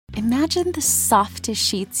Imagine the softest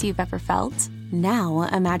sheets you've ever felt. Now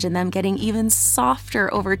imagine them getting even softer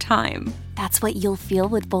over time. That's what you'll feel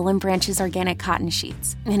with Boll & Branch's organic cotton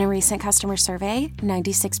sheets. In a recent customer survey,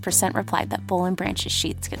 96% replied that Boll & Branch's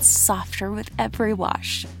sheets get softer with every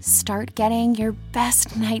wash. Start getting your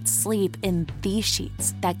best night's sleep in these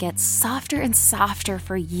sheets that get softer and softer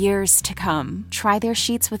for years to come. Try their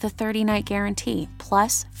sheets with a 30-night guarantee,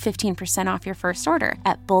 plus 15% off your first order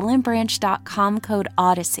at bollandbranch.com code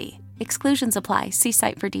Odyssey. Exclusions apply. See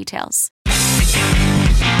site for details.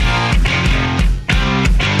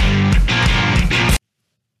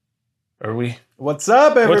 Are we? What's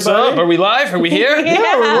up, everybody? What's up? Are we live? Are we here?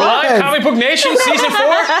 Yeah, we're live. Comic Book Nation Season 4.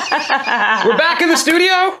 We're back in the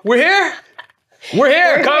studio. We're here. We're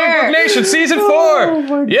here. Comic Book Nation Season 4.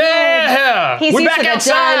 Oh Yeah. We're back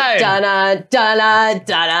outside.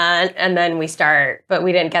 Dun, and then we start, but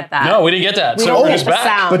we didn't get that. No, we didn't get that. We So don't we're get just the back.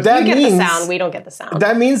 sound. But that you means- get the sound. We don't get the sound.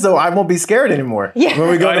 That means, though, I won't be scared anymore Yeah. when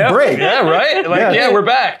we go to break. Yeah, right? Like, Yeah. we're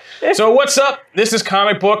back. So what's up? This is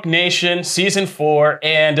Comic Book Nation Season 4.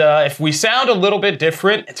 And if we sound a little bit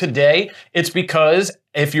different today, it's because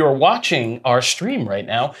if you're watching our stream right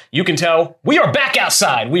now, you can tell we are back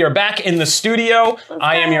outside. We are back in the studio.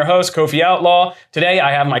 I am your host, Kofi Outlaw. Today,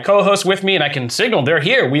 I have my co-host with me, and I can signal they're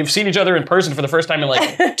here. We've seen each other in person for the first time in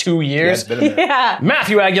like 2 years. Yeah.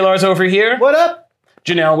 Matthew Aguilar's over here. What up?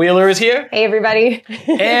 Janelle Wheeler is here. Hey, everybody.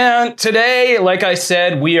 And today, like I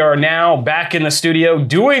said, we are now back in the studio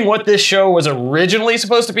doing what this show was originally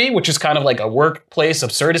supposed to be, which is kind of like a workplace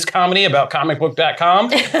absurdist comedy about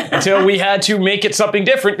comicbook.com until we had to make it something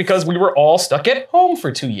different because we were all stuck at home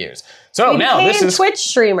for 2 years. So We now this became is Twitch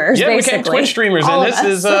streamers, yeah, we basically. became Twitch streamers, All and of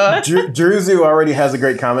this us. is Druzu already has a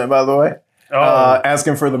great comment, by the way.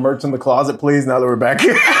 Asking for the merch in the closet, please, now that we're back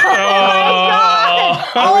here.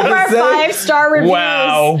 All of our Say- 5-star reviews.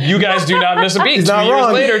 Wow, you guys do not miss a beat. He's 2 not years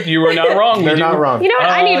wrong. later, you were not wrong. They're We not do- wrong. You know what?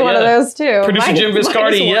 I need one of yeah. those, too. Producer Mine- Jim mine is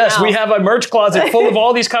Viscardi, worn yes, out. we have a merch closet full of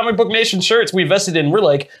all these Comic Book Nation shirts we invested in. We're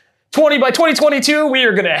like, 2022, we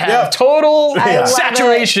are going to have Yep. total I love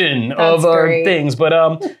saturation it. of That's great. things.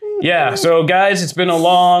 But yeah, so guys, it's been a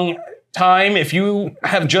long time. If you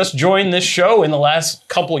have just joined this show in the last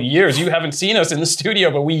couple of years, you haven't seen us in the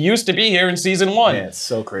studio, but we used to be here in season 1. Man, it's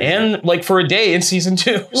so crazy. And like for a day in season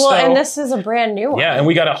 2. Well, so, and this is a brand new one. yeah, and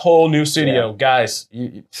we got a whole new studio. Guys,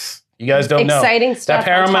 you guys don't know. Exciting stuff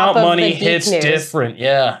That on Paramount top of money the geek hits news. different.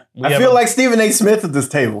 Yeah. I feel like Stephen A. Smith at this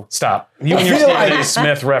table. Stop. You and your feel Stephen like- A.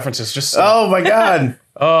 Smith references just stop. Oh, my God.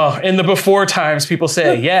 Oh, in the before times, people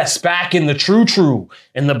say, yes, back in the true.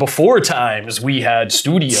 In the before times, we had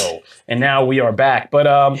studio, and now we are back. But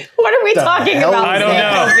What are we talking hell about? I don't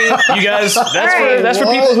know. You guys, right. that's for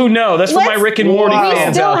What? people who know. That's for my Let's- Rick and Morty Wow. We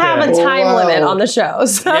fans still out have there. a time Wow. limit on the show.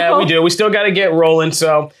 So. Yeah, we do. We still got to get rolling.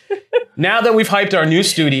 So now that we've hyped our new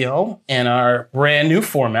studio and our brand new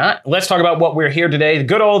format, let's talk about what we're here today. The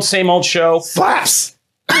good old, same old show. Slaps.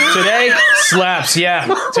 Today, slaps, yeah.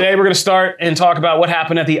 Today we're going to start and talk about what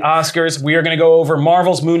happened at the Oscars. We are going to go over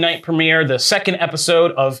Marvel's Moon Knight premiere, the second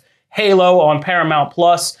episode of Halo on Paramount+.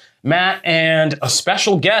 Matt and a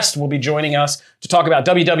special guest will be joining us to talk about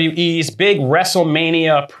WWE's big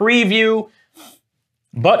WrestleMania preview.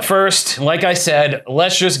 But first, like I said,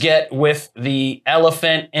 let's just get with the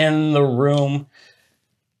elephant in the room.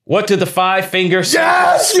 What did the five fingers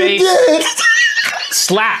Yes, you space did.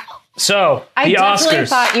 slap? So, I the definitely Oscars.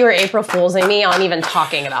 thought you were April Foolsing me on even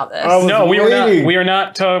talking about this. I was No, we were not. waiting. We are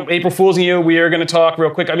not April Foolsing you. We are going to talk real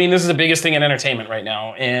quick. I mean, this is the biggest thing in entertainment right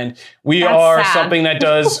now, and we That's are sad. something that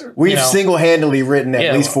does. We've you know, single-handedly written at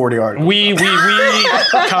Yeah. least 40 articles. we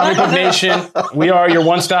Comic Book Nation. We are your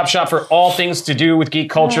one-stop shop for all things to do with geek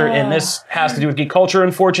culture, and this has to do with geek culture,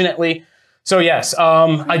 unfortunately. So yes,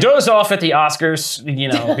 I dozed off at the Oscars,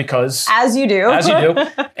 because As you do. as you do,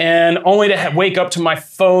 and only to wake up to my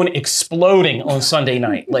phone exploding on Sunday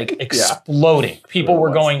night, like exploding. People were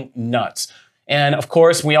going nuts. And of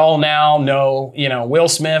course, we all now know, Will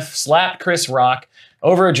Smith slapped Chris Rock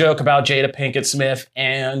over a joke about Jada Pinkett Smith.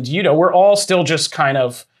 And, we're all still just kind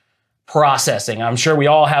of processing. I'm sure we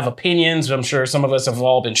all have opinions. I'm sure some of us have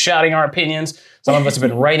all been shouting our opinions. Some of us have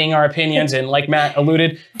been writing our opinions. And like Matt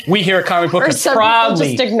alluded, we here at Comic Book Or have some people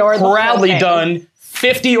just ignored the whole thing. done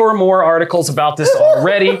 50 or more articles about this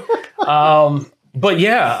already. But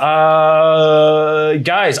yeah,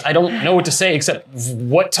 guys, I don't know what to say except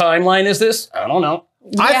what timeline is this? I don't know.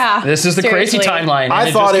 Yeah. This is the crazy seriously. timeline. And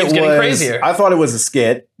I thought just keeps it getting was. crazier. I thought it was a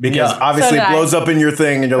skit because Yeah. obviously So it did I. blows up in your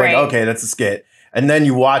thing, and you're Right. like, okay, that's a skit. And then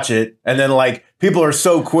you watch it, and then like people are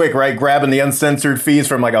so quick, right, grabbing the uncensored feeds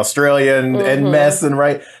from like Australia and mess, and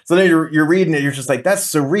right. So then you're reading it, you're just like, that's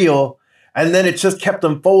surreal, and then it just kept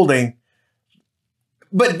unfolding.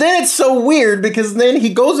 But then it's so weird because then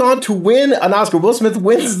he goes on to win an Oscar. Will Smith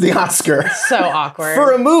wins the Oscar. So awkward.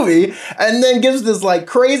 For a movie, and then gives this like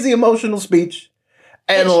crazy emotional speech.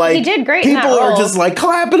 And like he did great. People are just like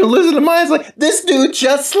clapping and listening to mine. It's like, this dude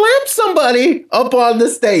just slapped somebody up on the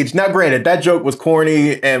stage. Now, granted, that joke was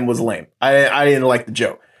corny and was lame. I didn't like the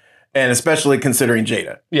joke. And especially considering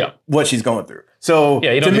Jada. Yeah. What she's going through. So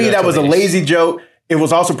to me, that was a ladies. lazy joke. It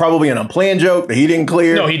was also probably an unplanned joke that he didn't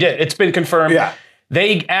clear. No, he did. It's been confirmed. Yeah.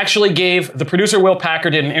 They actually gave, the producer Will Packer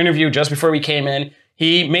did an interview just before we came in.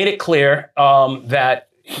 He made it clear that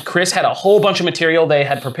Chris had a whole bunch of material they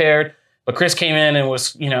had prepared. But Chris came in and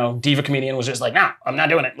was, diva comedian, was just like, nah, I'm not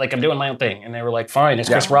doing it. Like, I'm doing my own thing. And they were like, fine, it's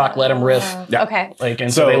Chris Rock, let him riff. Yeah. Okay.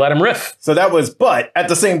 So they let him riff. So that was, but at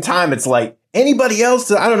the same time, it's like, anybody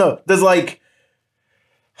else, I don't know, there's like,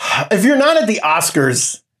 if you're not at the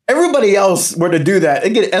Oscars, everybody else were to do that,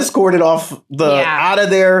 they get escorted off out of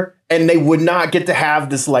there, and they would not get to have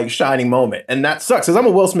this like shining moment. And that sucks, because I'm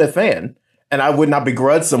a Will Smith fan, and I would not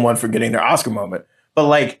begrudge someone for getting their Oscar moment. But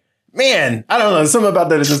like, man, I don't know. There's something about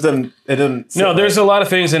that. It just didn't. No, there's a lot of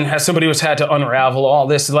things, and as somebody who's had to unravel all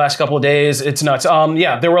this the last couple of days, it's nuts.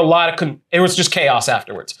 There were a lot of. It was just chaos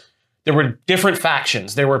afterwards. There were different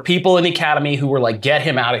factions. There were people in the academy who were like, "Get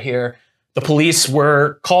him out of here." The police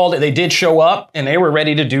were called. They did show up, and they were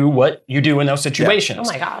ready to do what you do in those situations. Yeah.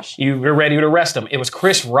 Oh my gosh! You were ready to arrest him. It was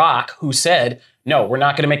Chris Rock who said, no, we're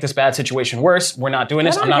not going to make this bad situation worse. We're not doing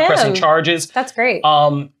this. I'm not pressing charges. That's great.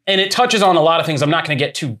 And it touches on a lot of things. I'm not going to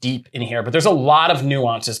get too deep in here, but there's a lot of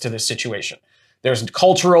nuances to this situation. There's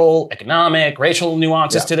cultural, economic, racial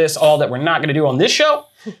nuances to this, all that we're not going to do on this show.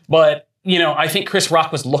 But, I think Chris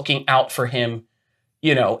Rock was looking out for him,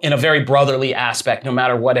 in a very brotherly aspect, no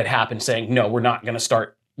matter what had happened, saying, no, we're not going to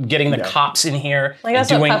start getting the cops in here and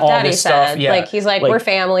doing all this stuff. Yeah. Like, he's like, we're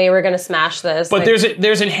family, we're going to smash this. But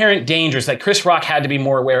there's inherent dangers. Like, Chris Rock had to be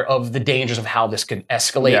more aware of the dangers of how this could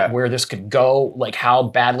escalate, where this could go, like how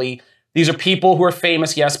badly. These are people who are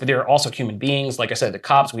famous, yes, but they're also human beings. Like I said, the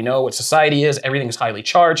cops, we know what society is. Everything is highly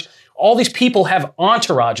charged. All these people have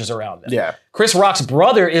entourages around them. Yeah. Chris Rock's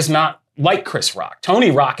brother is not like Chris Rock. Tony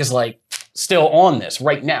Rock is like still on this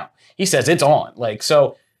right now. He says it's on. Like,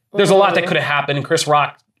 so there's a lot that could have happened. And Chris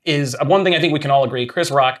Rock is one thing I think we can all agree.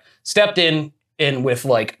 Chris Rock stepped in with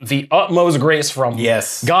like the utmost grace from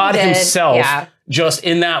God himself. Just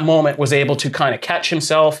in that moment was able to kind of catch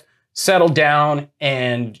himself, settle down,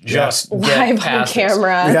 and just get live on past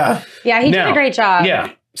camera. Yeah, he did a great job.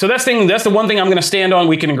 Yeah. So that's the one thing I'm going to stand on.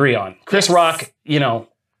 We can agree on. Chris Rock,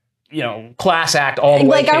 class act all the way.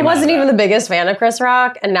 Like, I wasn't even the biggest fan of Chris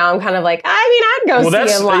Rock, and now I'm kind of like, I'd go see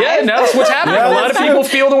him live. Yeah, that's what's happening. A lot of people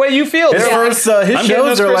feel the way you feel. His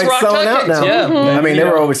shows are like selling out now. Yeah. I mean, they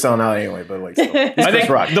were always selling out anyway, but like, I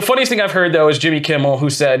think the funniest thing I've heard though is Jimmy Kimmel, who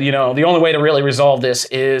said, the only way to really resolve this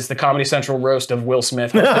is the Comedy Central roast of Will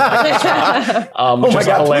Smith. Which oh my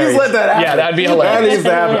God, hilarious. please let that happen. Yeah, that'd be hilarious. That needs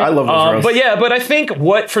to happen. I love those roasts. But I think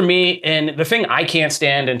what for me, and the thing I can't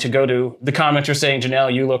stand, and to go to the commenter saying,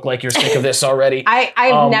 Janelle, you look like you're sick of this already.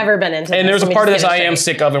 I've never been into this. And there's a part of this I am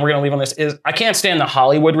sick of, and we're going to leave on this, is I can't stand the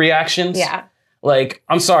Hollywood reactions. Yeah. Like,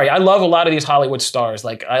 I'm sorry, I love a lot of these Hollywood stars.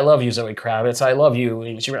 Like, I love you, Zoe Kravitz. I love you.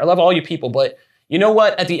 I love all you people. But you know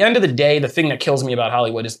what? At the end of the day, the thing that kills me about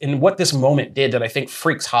Hollywood is, and what this moment did that I think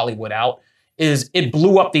freaks Hollywood out, is it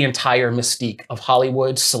blew up the entire mystique of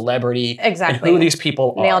Hollywood, celebrity, and who these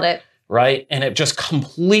people are. Nailed it. Right? And it just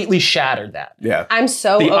completely shattered that. Yeah. I'm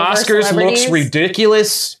so the over Oscars looks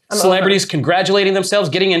ridiculous. Celebrities congratulating themselves,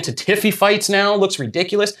 getting into tiffy fights now looks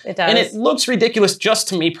ridiculous. It does. And it looks ridiculous just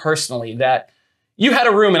to me personally that you had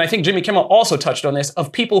a room, and I think Jimmy Kimmel also touched on this,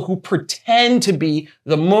 of people who pretend to be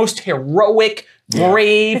the most heroic,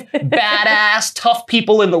 brave, badass, tough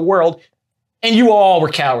people in the world. And you all were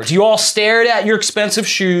cowards. You all stared at your expensive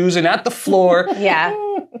shoes and at the floor. Yeah.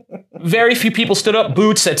 Very few people stood up,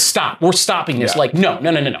 booed, said, stop, we're stopping this. Like, no.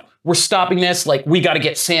 We're stopping this. Like, we got to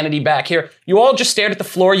get sanity back here. You all just stared at the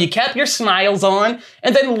floor. You kept your smiles on.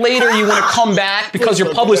 And then later you want to come back because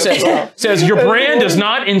your publicist says your brand is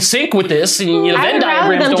not in sync with this. And Venn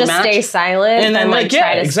diagrams don't match. Just stay silent. And then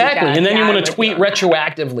exactly. And then you want to tweet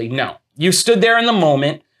retroactively. No. You stood there in the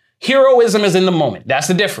moment. Heroism is in the moment. That's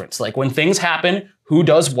the difference. Like, when things happen, who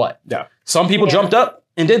does what? Yeah. Some people jumped up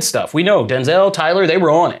and did stuff. We know Denzel, Tyler, they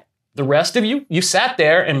were on it. The rest of you, you sat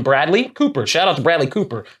there, and Bradley Cooper, shout out to Bradley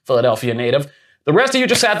Cooper, Philadelphia native. The rest of you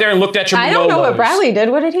just sat there and looked at your I don't know what Bradley did.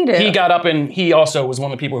 What did he do? He got up, and he also was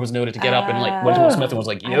one of the people who was noted to get up and like went to Will Smith and was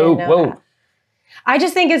like, yo, whoa. I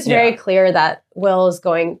just think it's very clear that Will is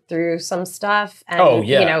going through some stuff. And,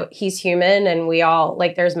 you know, he's human and we all,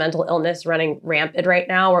 like, there's mental illness running rampant right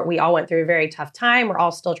now where we all went through a very tough time. We're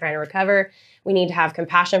all still trying to recover. We need to have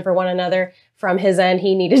compassion for one another. From his end,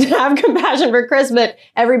 he needed to have compassion for Chris, but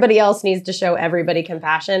everybody else needs to show everybody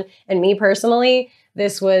compassion. And me personally,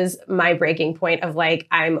 this was my breaking point of, like,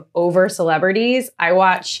 I'm over celebrities. I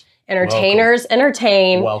watch entertainers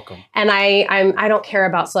entertain. And I don't care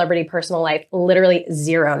about celebrity personal life. Literally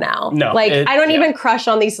zero now. No. Like, I don't even crush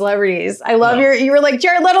on these celebrities. I love you were like,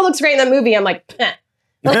 Jared Leto looks great in that movie. I'm like, Peh.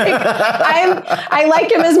 Like, I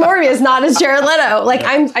like him as Morbius, not as Jared Leto. Like,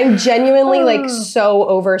 I'm genuinely like so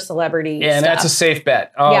over celebrity and stuff. that's a safe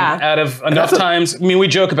bet. Out of enough times, I mean, we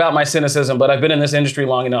joke about my cynicism, but I've been in this industry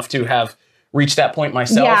long enough to have reached that point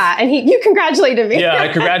myself. Yeah, and you congratulated me. Yeah, I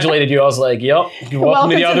congratulated you. I was like, yep,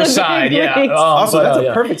 welcome to the other side. Yeah. Also, that's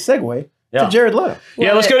a perfect segue to Jared Leto.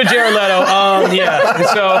 Yeah, let's go to Jared Leto.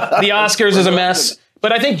 So the Oscars is a mess.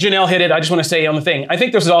 But I think Janelle hit it. I just want to say on the thing. I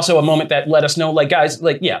think this is also a moment that let us know, like, guys,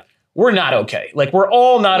 like, we're not okay. Like, we're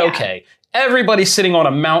all not okay. Everybody's sitting on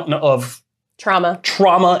a mountain of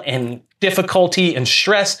trauma and difficulty and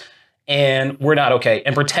stress, and we're not okay.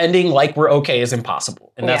 And pretending like we're okay is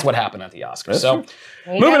impossible. And that's what happened at the Oscars. So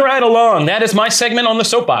moving right along, that is my segment on the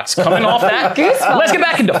soapbox. Coming off that, let's get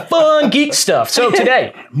back into fun geek stuff. So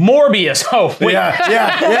today, Morbius. Oh, wait. Yeah,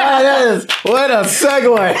 that is. What a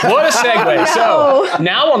segue. What a segue. So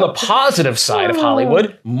now on the positive side of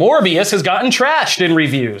Hollywood, Morbius has gotten trashed in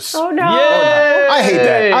reviews. Oh, no. Yay. I hate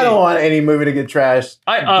that. I don't want any movie to get trashed.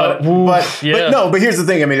 But here's the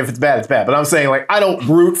thing. I mean, if it's bad, it's bad. But I'm saying, like, I don't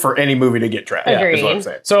root for any movie to get trashed. Agreed. Is what I'm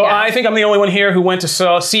saying. So I think I'm the only one here who went to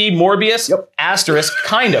see Morbius. Asterisk,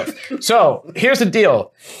 kind of. So here's the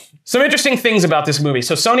deal. Some interesting things about this movie.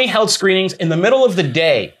 So Sony held screenings in the middle of the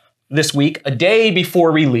day this week, a day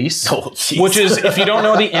before release, which is, if you don't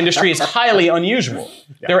know the industry, is highly unusual.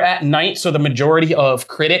 They're at night, so the majority of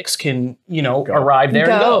critics can, arrive there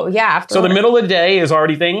and go. So the middle of the day is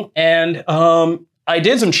already thing. And I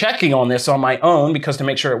did some checking on this on my own because to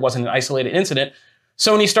make sure it wasn't an isolated incident.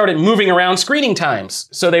 Sony started moving around screening times.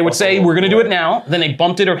 So they would say, we're going to do it now. Then they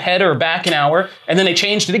bumped it ahead or back an hour. And then they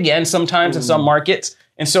changed it again sometimes in some markets.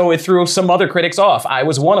 And so it threw some other critics off. I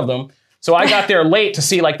was one of them. So I got there late to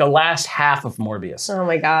see like the last half of Morbius. Oh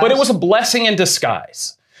my gosh. But it was a blessing in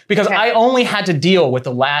disguise. Because I only had to deal with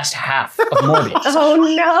the last half of Morbius. Oh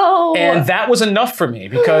no. And that was enough for me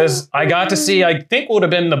because I got to see, I think would have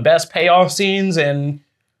been the best payoff scenes and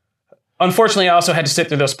unfortunately, I also had to sit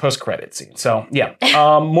through those post-credit scenes. So,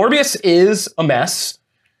 Morbius is a mess.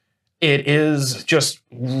 It is just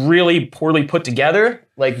really poorly put together,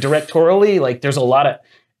 like directorially. Like, there's a lot of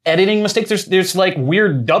editing mistakes. There's like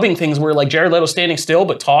weird dubbing things where like Jared Leto's standing still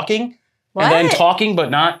but talking. What? And then talking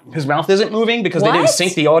but not, his mouth isn't moving because they didn't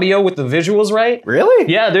sync the audio with the visuals right.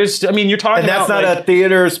 Really? Yeah, you're talking about. And that's not a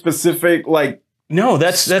theater-specific, like, No,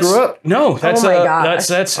 that's how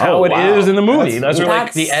it is in the movie. That's where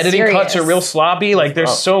like the editing cuts are real sloppy. Like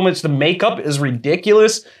there's so much. The makeup is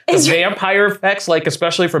ridiculous. The vampire effects, like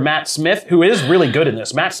especially for Matt Smith, who is really good in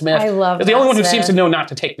this. Matt Smith is the only one who seems to know not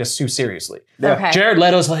to take this too seriously. Yeah. Okay. Jared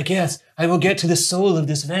Leto's like, yes, I will get to the soul of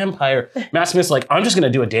this vampire. Matt Smith's like, I'm just gonna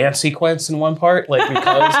do a dance sequence in one part, like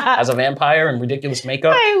because as a vampire and ridiculous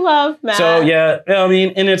makeup. I love Matt. So I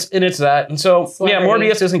mean, and it's that, and so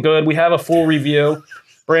Morbius isn't good. We have a full review.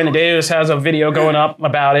 Brandon Davis has a video going up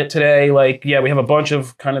about it today. Like, we have a bunch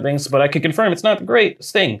of kind of things, but I can confirm it's not the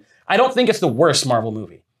greatest thing. I don't think it's the worst Marvel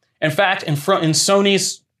movie. In fact, in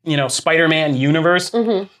Sony's, Spider-Man universe,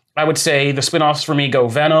 I would say the spinoffs for me go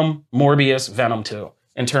Venom, Morbius, Venom 2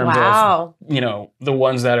 in terms of, the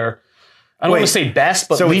ones that are, I don't want to say best,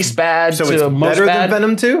 but least bad to most bad. So it's better than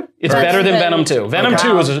Venom 2? It's better than Venom 2. Venom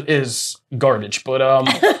 2 is garbage, but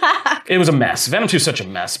it was a mess. Venom 2 is such a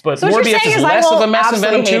mess, but so Morbius is less of a mess than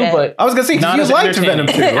Venom 2, but I was going to say, you liked Venom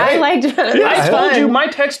 2, right? I liked Venom 2. I told you, my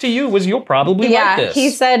text to you was you'll probably like this. He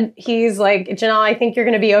said, he's like, Janelle, I think you're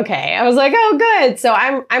going to be okay. I was like, oh, good. So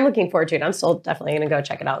I'm looking forward to it. I'm still definitely going to go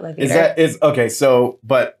check it out in the theater. Okay, so,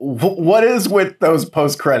 but what is with those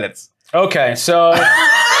post-credits? Okay, so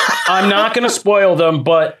I'm not going to spoil them,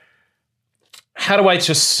 but how do I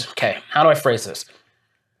phrase this?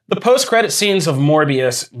 The post-credit scenes of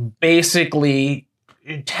Morbius basically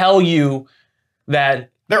tell you that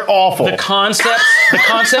they're awful. The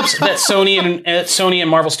concepts that Sony and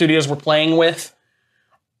Marvel Studios were playing with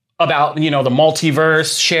about, the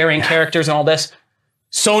multiverse, sharing characters and all this,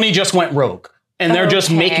 Sony just went rogue. And they're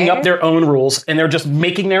just making up their own rules and they're just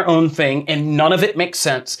making their own thing and none of it makes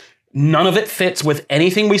sense. None of it fits with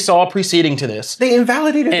anything we saw preceding to this. They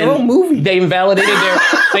invalidated their own movie. They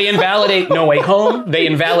invalidate No Way Home. They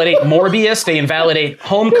invalidate Morbius. They invalidate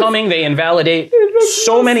Homecoming. They invalidate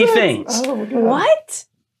so many things. Oh, what?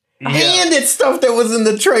 Yeah. And it's stuff that was in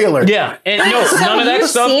the trailer. Yeah, and no, So none of that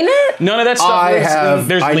stuff. Seen it? None of that stuff. I have.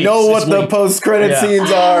 There's I leaks. know what It's the leaked. post-credit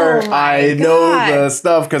scenes are. Oh my I know God. the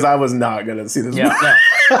stuff because I was not going to see this movie. Yeah,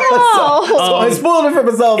 Oh. So I spoiled it for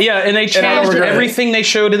myself. yeah, and they I changed regret it. everything they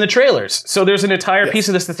showed in the trailers. So there's an entire piece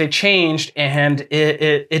of this that they changed, and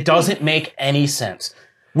it doesn't make any sense.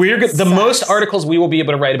 The most articles we will be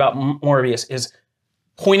able to write about Morbius is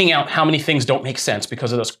pointing out how many things don't make sense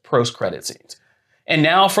because of those post-credit scenes. And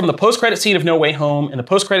now from the post-credit scene of No Way Home and the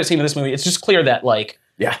post-credit scene of this movie, it's just clear that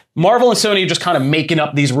Marvel and Sony are just kind of making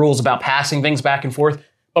up these rules about passing things back and forth.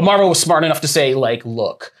 But Marvel was smart enough to say,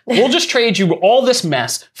 look, we'll just trade you all this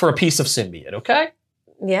mess for a piece of symbiote, okay?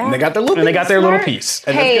 Yeah. And they got their little piece.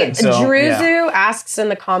 And Hey, that's good. So, Druzu asks in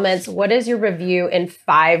the comments, what is your review in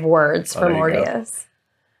 5 words for there you go. Morbius?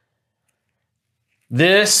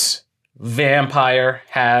 This vampire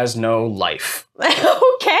has no life.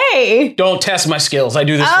 Okay. Don't test my skills. I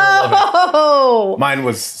do this for a living. Oh. Mine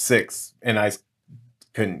was 6, and I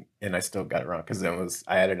couldn't, and I still got it wrong because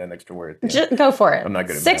I added an extra word. Go for it. I'm not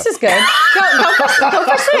good at 6 math. is good. Go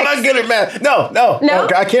for 6. I'm not good at math. No,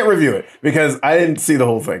 I can't review it because I didn't see the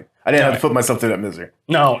whole thing. I didn't have to put myself through that misery.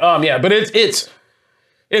 No, yeah, but it's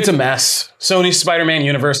a mess. Sony's Spider-Man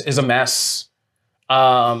universe is a mess.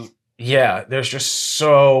 Yeah, there's just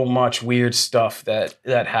so much weird stuff that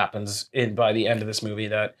happens by the end of this movie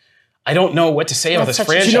that I don't know what to say about this such a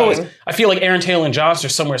franchise. shame. I feel like Aaron Taylor Johnson are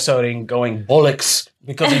somewhere starting going bollocks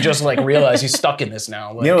because he just realized he's stuck in this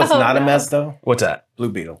now. You know what's not a mess though? What's that? Blue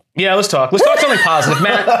Beetle. Yeah, let's talk. Let's talk something positive.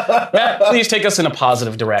 Matt, please take us in a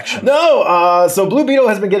positive direction. No, so Blue Beetle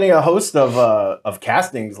has been getting a host of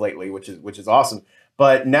castings lately, which is awesome.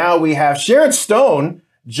 But now we have Sharon Stone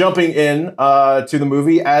jumping in to the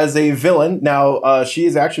movie as a villain. Now she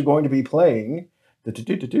is actually going to be playing. I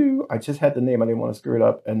just had the name. I didn't want to screw it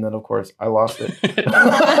up, and then of course I lost it.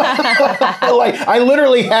 I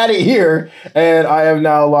literally had it here, and I have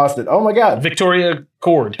now lost it. Oh my god! Victoria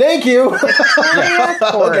Cord. Thank you.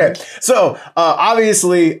 Okay, so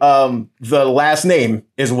obviously the last name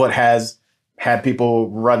is what has had people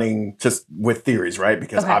running just with theories, right?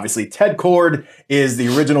 Because obviously Ted Cord is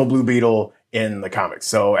the original Blue Beetle in the comics,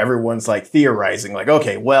 so everyone's theorizing,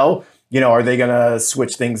 okay, well, are they gonna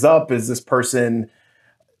switch things up? Is this person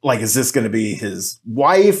is this gonna be his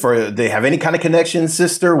wife, or they have any kind of connection,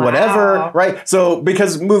 sister, whatever, right? So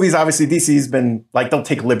because movies, obviously DC's been they'll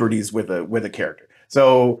take liberties with a character.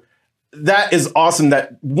 So that is awesome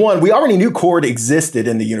that one, we already knew Cord existed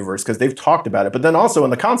in the universe because they've talked about it, but then also in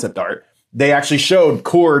the concept art, they actually showed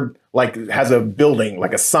Cord has a building,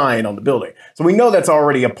 a sign on the building. So we know that's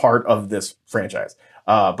already a part of this franchise.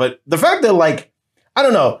 But the fact that I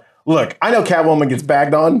don't know, look, I know Catwoman gets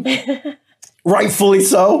bagged on. Rightfully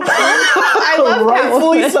so. I love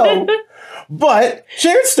Rightfully Catwoman. so. But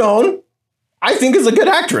Sharon Stone, I think, is a good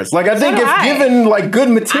actress. I think if given good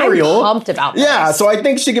material. I'm pumped about this. Yeah, so I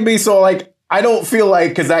think she could be I don't feel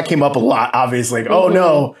because that came up a lot, obviously. Oh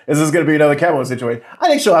no, is this going to be another Catwoman situation? I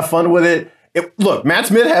think she'll have fun with it. Look, Matt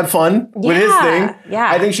Smith had fun with his thing. Yeah.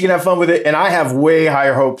 I think she can have fun with it. And I have way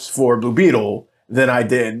higher hopes for Blue Beetle than I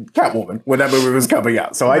did Catwoman when that movie was coming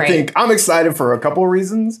out. So I think I'm excited for a couple of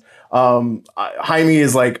reasons. Jaime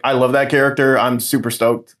is I love that character. I'm super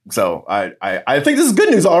stoked. So I think this is good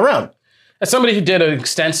news all around. As somebody who did an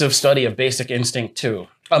extensive study of Basic Instinct 2,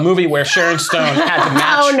 a movie where Sharon Stone had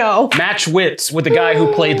to match wits with the guy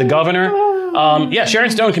who played the governor. Sharon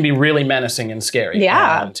Stone can be really menacing and scary.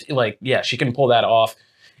 Yeah. And she can pull that off.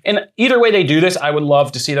 And either way they do this, I would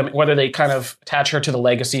love to see them, whether they kind of attach her to the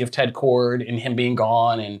legacy of Ted Cord and him being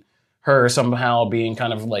gone and her somehow being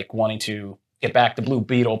kind of wanting to get back the Blue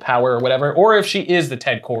Beetle power or whatever, or if she is the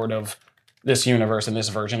Ted Cord of this universe in this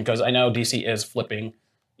version, because I know DC is flipping,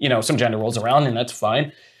 some gender roles around, and that's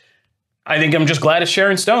fine. I think I'm just glad it's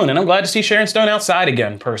Sharon Stone, and I'm glad to see Sharon Stone outside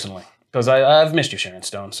again, personally, because I've missed you, Sharon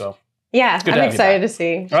Stone, so. Yeah, I'm excited to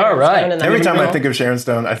see. All right. Every time I think of Sharon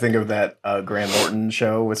Stone, I think of that Graham Norton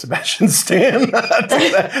show with Sebastian Stan.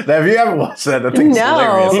 Have you ever watched that? I think it's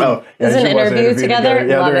hilarious. Oh, Is an interview together?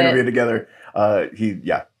 Yeah, Love they're it. interviewed together.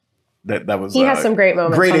 That was. He has some great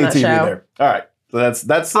moments great on that ATV show. there. All right, so that's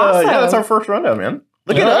Awesome. that's our first rundown, man.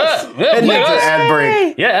 Look at us. Yeah, And look it's at an us. ad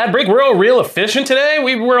break. Yeah, ad break. We're all real efficient today.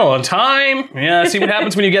 We're on time. Yeah, see what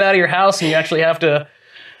happens when you get out of your house and you actually have to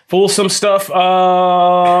fool some stuff.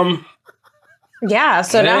 Yeah,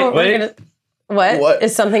 so now we're going to... What?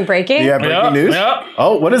 Is something breaking? Yeah, breaking news? Yep.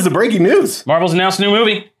 Oh, what is the breaking news? Marvel's announced a new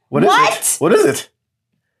movie. What is it? What is it?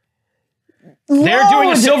 They're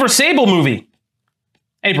doing a Silver Sable movie.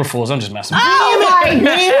 April Fools, I'm just messing with you. Oh my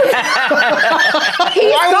God.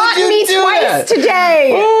 He's gotten me twice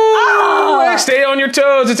today. Ooh, stay on your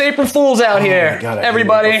toes. It's April Fools out here. God,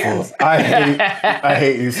 everybody. I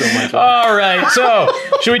hate you so much. All right, so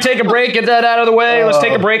should we take a break, get that out of the way? Let's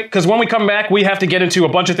take a break, because when we come back, we have to get into a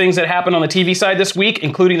bunch of things that happened on the TV side this week,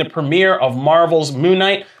 including the premiere of Marvel's Moon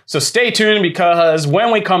Knight. So stay tuned, because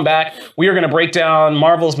when we come back, we are going to break down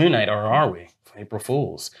Marvel's Moon Knight, or are we? April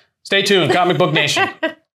Fools. Stay tuned, Comic Book Nation.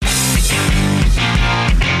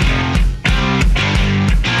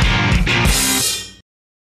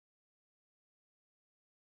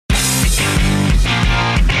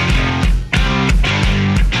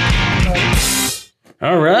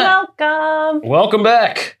 All right. Welcome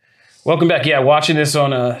back. Yeah, watching this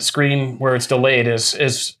on a screen where it's delayed is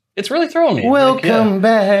it's really throwing me. Welcome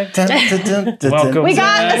back. Dun, dun, dun, dun, welcome we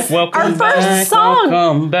got our first song.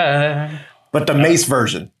 Welcome back. But the Mace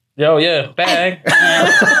version. Oh, yeah. Bag.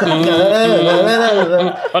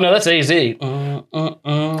 Oh, no, that's AZ. Yeah,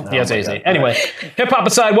 it's AZ. God. Anyway, hip-hop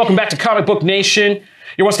aside, welcome back to Comic Book Nation,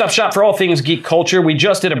 your one-stop shop for all things geek culture. We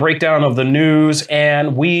just did a breakdown of the news,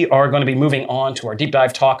 and we are going to be moving on to our deep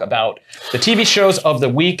dive talk about the TV shows of the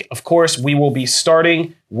week. Of course, we will be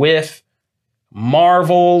starting with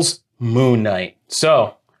Marvel's Moon Knight.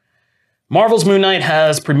 So, Marvel's Moon Knight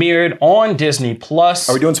has premiered on Disney+. Are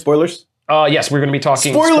we doing spoilers? Yes, we're going to be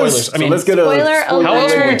talking spoilers. I mean, so let's get a spoiler alert. How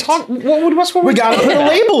else would we talk? We got to put a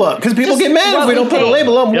label up, because people get mad if we don't put a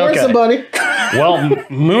label up. Warn somebody. Well,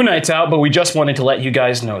 Moon Knight's out, but we just wanted to let you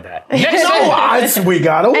guys know that. We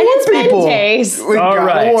got to warn people. All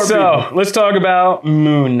right, so let's talk about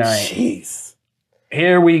Moon Knight. Jeez.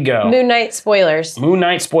 Here we go. Moon Knight spoilers. Moon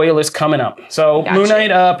Knight spoilers coming up. So Moon Knight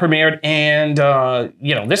premiered, and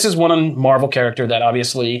this is one Marvel character that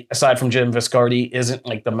obviously, aside from Jim Viscardi, isn't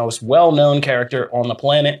like the most well-known character on the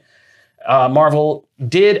planet. Marvel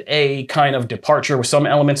did a kind of departure with some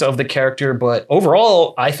elements of the character, but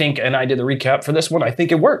overall, I think, and I did the recap for this one, I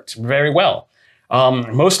think it worked very well.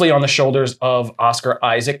 Mostly on the shoulders of Oscar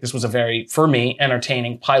Isaac. This was a very, for me,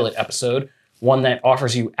 entertaining pilot episode. One that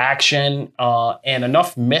offers you action and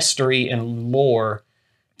enough mystery and lore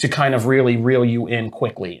to kind of really reel you in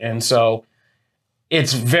quickly. And so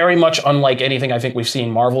it's very much unlike anything I think we've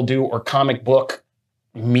seen Marvel do or comic book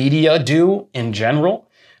media do in general.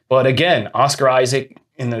 But again, Oscar Isaac,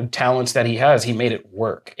 in the talents that he has, he made it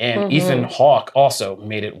work. And Ethan Hawke also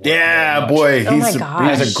made it work. Yeah, boy. He's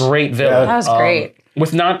a great villain. That was great.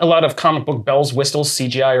 With not a lot of comic book bells, whistles,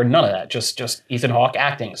 CGI, or none of that. Just Ethan Hawke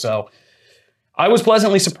acting. So I was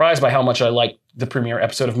pleasantly surprised by how much I liked the premiere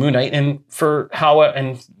episode of Moon Knight, and for how,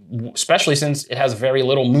 and especially since it has very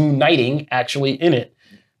little moon knighting actually in it.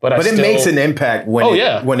 But it makes an impact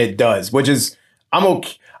when it does, which is I'm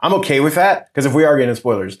okay with that, because if we are getting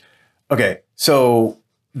spoilers, okay. So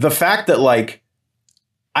the fact that like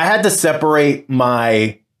I had to separate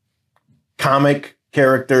my comic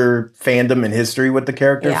character fandom and history with the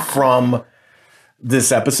character from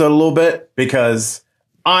this episode a little bit, because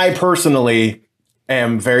I personally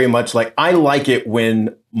am very much like, I like it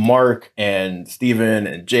when Mark and Steven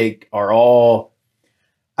and Jake are all,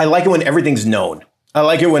 I like it when everything's known. I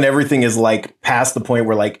like it when everything is like past the point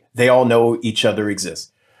where like they all know each other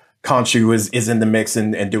exists. Khonshu is in the mix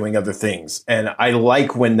and doing other things. And I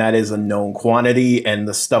like when that is a known quantity and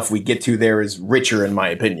the stuff we get to there is richer, in my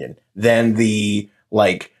opinion, than the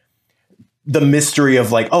like the mystery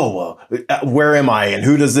of like, oh, well, where am I and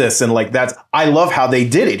who does this? And like, I love how they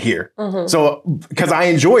did it here. So, because I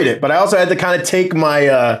enjoyed it, but I also had to kind of take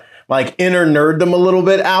my like inner nerddom a little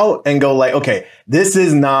bit out and go like, okay, this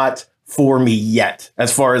is not for me yet.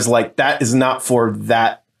 As far as like, that is not for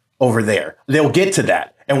that over there. They'll get to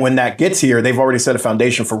that. And when that gets here, they've already set a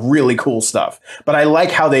foundation for really cool stuff. But I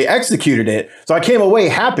like how they executed it. So I came away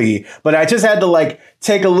happy, but I just had to like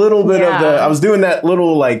take a little bit of I was doing that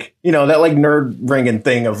little like, that like nerd ringing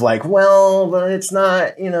thing of like, well, but it's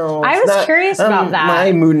not, I was curious about that.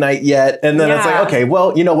 My Moon Knight yet. And then it's like, okay,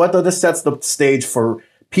 well, you know what though? This sets the stage for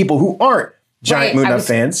people who aren't giant Moon Knight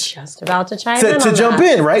fans. Just about to chime in to jump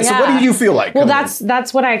in, right? Yeah. So what do you feel like? Well,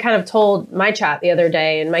 that's what I kind of told my chat the other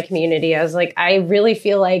day in my community. I was like, I really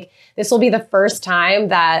feel like this will be the first time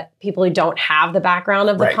that people who don't have the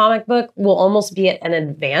background of the comic book will almost be at an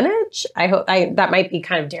advantage. I hope that might be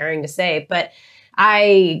kind of daring to say, but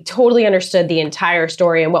I totally understood the entire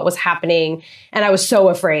story and what was happening. And I was so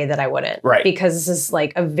afraid that I wouldn't. Right. Because this is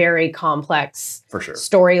like a very complex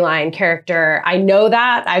storyline character. I know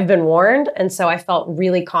that. I've been warned. And so I felt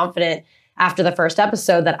really confident after the first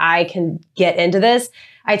episode that I can get into this.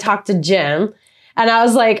 I talked to Jim And I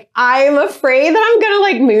was like, I'm afraid that I'm going to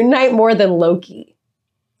like Moon Knight more than Loki.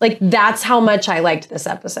 Like, that's how much I liked this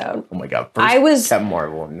episode. Oh my God. First I was Captain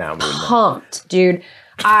Marvel, now Moon Knight. Pumped, dude.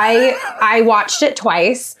 I watched it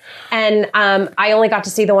twice, and I only got to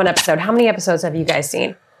see the one episode. How many episodes have you guys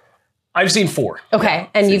seen? I've seen 4. Okay,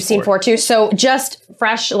 and you've seen 4 too. So just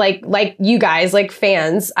fresh, like you guys, like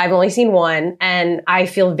fans, I've only seen 1, and I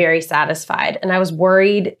feel very satisfied. And I was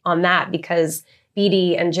worried on that because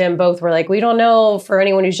BD and Jim both were like, we don't know for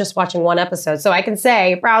anyone who's just watching 1 episode. So I can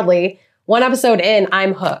say proudly, 1 episode in,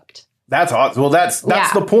 I'm hooked. That's awesome. Well, that's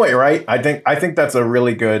the point, right? I think that's a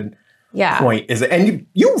really good point. Is it? And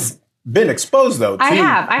you've been exposed though. Too. I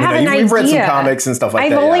have an idea. You've read some comics and stuff like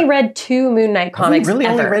that. I've only read 2 Moon Knight comics. Have you really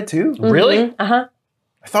ever. only read 2? Mm-hmm. Really? Uh-huh.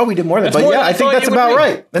 I thought we did more than that. That's But more yeah, than I think that's about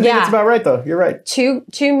right. I think that's about right though. You're right. 2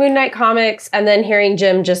 Moon Knight comics, and then hearing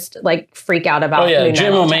Jim just like freak out about. Oh yeah, Moon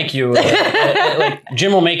Jim Knight will make you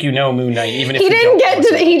Jim will make you know Moon Knight even if he didn't get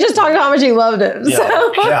to. He just talked about how much he loved him. Yeah.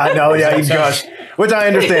 So. Yeah, I know. Yeah, he gushed, which I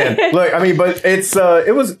understand. Look, I mean, but it's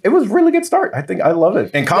it was really good start. I think I love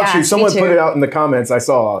it. And Khonshu, someone put it out in the comments. I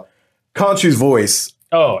saw Khonshu's voice.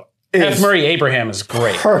 Oh. F. Murray Abraham is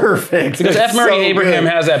great. Perfect. Because F. Murray Abraham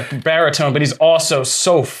has that baritone, but he's also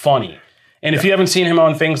so funny. And if you haven't seen him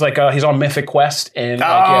on things like he's on Mythic Quest, and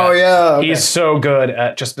he's so good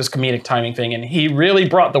at just this comedic timing thing, and he really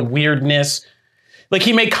brought the weirdness. Like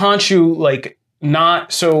he made Khonshu like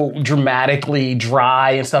not so dramatically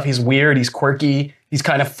dry and stuff. He's weird. He's quirky. He's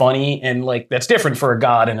kind of funny, and like that's different for a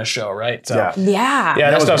god in a show, right? So yeah,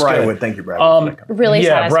 that was Briarwood. Thank you, Briarwood. Really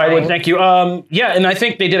satisfying. Briarwood. Thank you. And I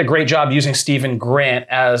think they did a great job using Stephen Grant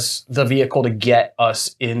as the vehicle to get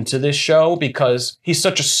us into this show because he's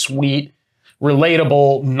such a sweet,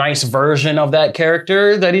 relatable, nice version of that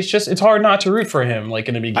character that it's hard not to root for him. Like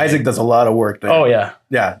in the beginning, Isaac does a lot of work there. Oh yeah,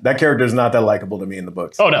 yeah. That character is not that likable to me in the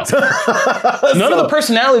books. Oh no, none of the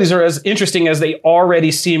personalities are as interesting as they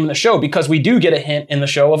already seem in the show because we do get a hint in the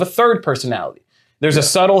show of a third personality. There's a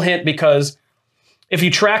subtle hint because if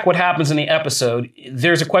you track what happens in the episode,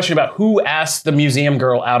 there's a question about who asked the museum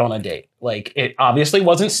girl out on a date. Like it obviously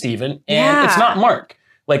wasn't Steven, and it's not Mark.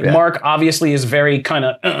 Like Mark obviously is very kind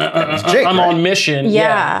of I'm on mission.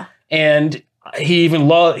 Yeah. And he even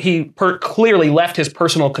clearly left his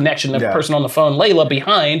personal connection, the person on the phone, Layla,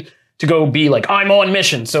 behind to go be like, I'm on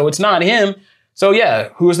mission. So it's not him. So yeah,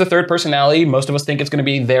 who is the third personality? Most of us think it's going to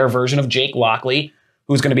be their version of Jake Lockley,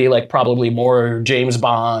 who's going to be like probably more James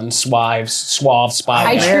Bond, suave spy.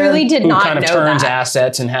 I truly did not know that. Who kind of turns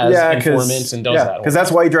assets and has informants and does that. Because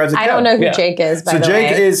that's why he drives a cab. I don't know who Jake is, by the way. So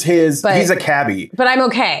Jake is he's a cabbie. But I'm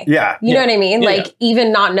okay. Yeah. You know what I mean? Like,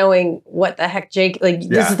 even not knowing what the heck Jake, like,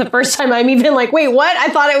 this is the first time I'm even like, wait, what? I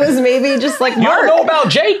thought it was maybe just like Mark. You don't know about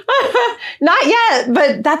Jake? Not yet,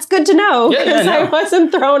 but that's good to know because I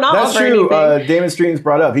wasn't thrown off. That's true. Damon Streams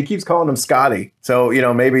brought up. He keeps calling him Scotty. So,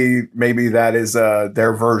 maybe that is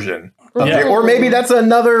their version. Or maybe that's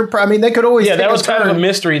another. I mean, they could always. Yeah, that was kind of a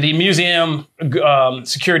mystery. The museum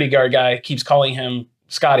security guard guy keeps calling him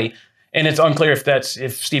Scotty, and it's unclear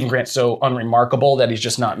if Stephen Grant's so unremarkable that he's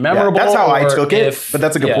just not memorable. That's how I took it. But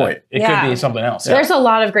that's a good point. It could be something else. There's a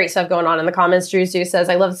lot of great stuff going on in the comments. Drew Zoo says,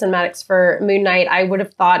 "I love the cinematics for Moon Knight. I would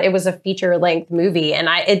have thought it was a feature-length movie, and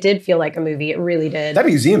it did feel like a movie. It really did. That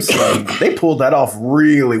museum scene, they pulled that off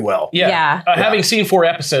really well. Yeah. Having seen 4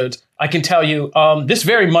 episodes, I can tell you this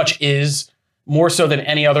very much is more so than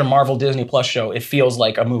any other Marvel Disney Plus show. It feels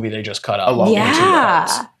like a movie they just cut out.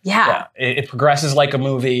 Yeah. It progresses like a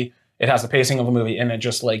movie. It has the pacing of a movie, and it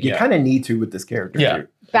just like you kind of need to with this character. Too.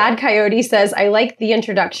 Bad Coyote says, I like the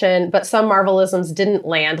introduction, but some Marvelisms didn't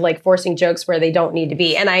land, like forcing jokes where they don't need to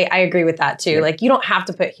be. And I agree with that too. Like, you don't have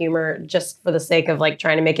to put humor just for the sake of like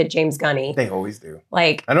trying to make it James Gunny. They always do.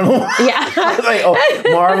 Like, I don't know. Yeah.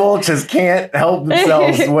 Marvel just can't help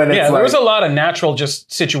themselves when it's there was a lot of natural, just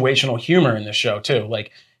situational humor in this show too.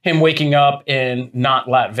 Like him waking up in not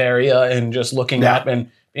Latveria and just looking up and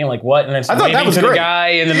being like, what? And then waving to the guy,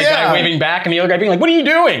 and then the guy waving back, and the other guy being like, what are you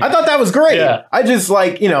doing? I thought that was great. Yeah. I just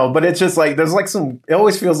like, but it's just like, there's like it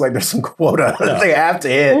always feels like there's some quota that they have to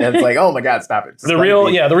hit. And it's like, oh my God, stop it. The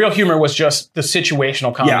real humor was just the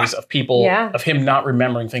situational comedies of people, of him not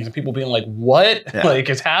remembering things and people being like, what like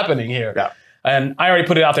is happening here? Yeah. And I already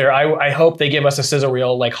put it out there. I hope they give us a sizzle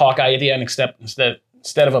reel like Hawkeye at the end, except instead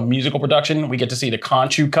of a musical production, we get to see the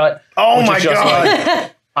Khonshu cut. Oh my God.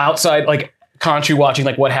 Like, outside, like, Khonshu watching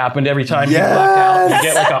like what happened every time he blacked out. You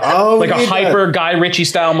get like a hyper Guy Ritchie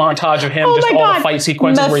style montage of him, all the fight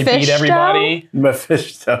sequences where he beat everybody.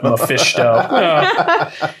 Mephisto.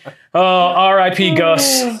 R.I.P.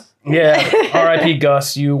 Gus. Yeah, R.I.P.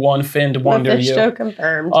 Gus, you one-finned wonder. The show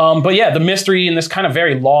confirmed. But yeah, the mystery and this kind of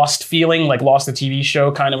very Lost feeling, like Lost the TV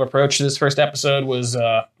show kind of approach to this first episode was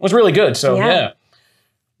really good. So yeah.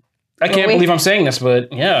 I can't believe I'm saying this,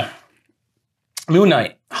 but yeah. Moon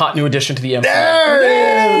Knight, hot new addition to the MCU. There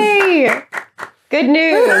it is! Good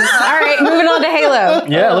news. All right, moving on to Halo.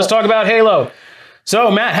 Yeah, let's talk about Halo.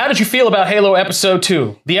 So, Matt, how did you feel about Halo Episode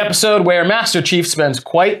 2? The episode where Master Chief spends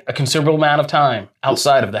quite a considerable amount of time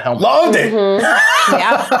outside of the helmet. Loved it. Mm-hmm.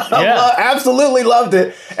 Yeah. Absolutely loved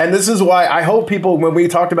it. And this is why I hope people, when we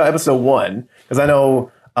talked about Episode 1, because I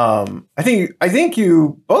know, I think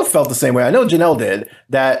you both felt the same way. I know Janelle did,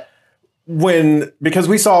 that because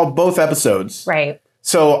we saw both episodes. Right.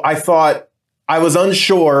 So I thought, I was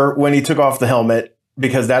unsure when he took off the helmet,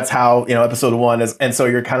 because that's how, episode 1 is. And so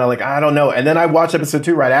you're kind of like, I don't know. And then I watched episode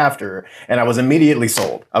 2 right after, and I was immediately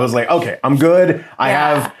sold. I was like, okay, I'm good.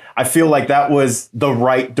 I feel like that was the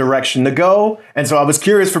right direction to go. And so I was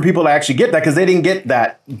curious for people to actually get that, because they didn't get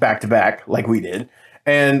that back to back like we did.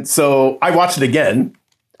 And so I watched it again.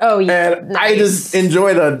 Oh, yeah. And I just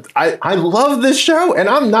enjoy I love this show, and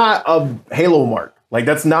I'm not a Halo mark. Like,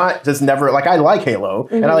 that's not just never, like, I like Halo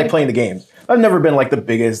and I like playing the games. I've never been like the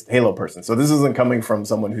biggest Halo person. So this isn't coming from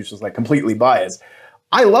someone who's just like completely biased.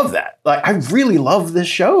 I love that. Like, I really love this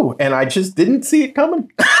show, and I just didn't see it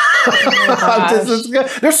coming.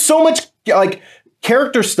 There's so much like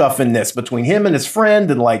character stuff in this between him and his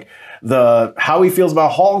friend, and like how he feels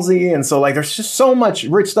about Halsey. And so like, there's just so much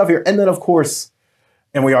rich stuff here. And then of course,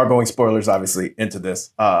 and we are going spoilers, obviously, into this.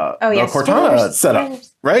 The Cortana setup,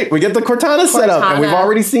 right? We get the Cortana setup, and we've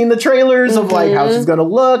already seen the trailers of like how she's gonna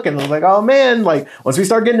look, and I was like, oh man, like once we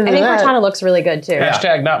start getting into that, I think Cortana looks really good too.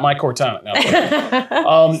 Hashtag not my Cortana. No.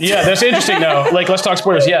 Yeah, that's interesting though. Like, let's talk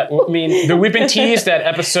spoilers. Yeah, I mean, we've been teased that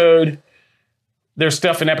episode. There's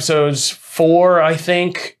stuff in episodes 4, I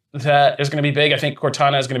think, that is going to be big. I think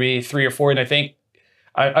Cortana is going to be 3 or 4, and I think.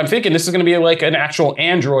 I'm thinking this is going to be like an actual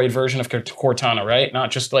Android version of Cortana, right?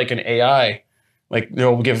 Not just like an AI. Like,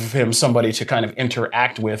 they'll give him somebody to kind of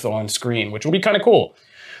interact with on screen, which will be kind of cool.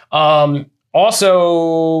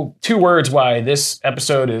 Also, 2 words why this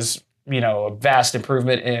episode is, a vast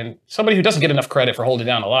improvement, and somebody who doesn't get enough credit for holding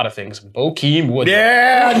down a lot of things, Bokeem Woodbine.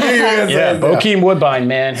 Yeah, Bokeem Woodbine,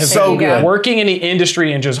 man, has so been good. Working in the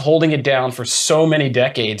industry and just holding it down for so many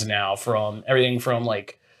decades now, from everything from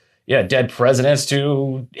like, Dead Presidents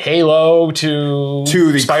to Halo to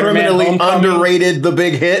the Spider-Man criminally Homecoming. Underrated The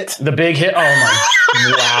Big Hit. The Big Hit. Oh my!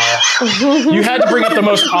 Wow! You had to bring up the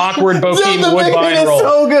most awkward Bokeem Woodbine role.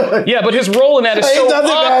 So good. Yeah, but his role in that is so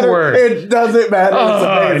awkward. It doesn't matter. It's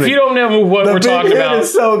amazing. If you don't know what we're talking about, Big Hit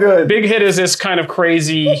is so good. Big Hit is this kind of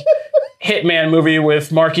crazy hitman movie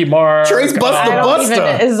with Marky Mark. Trace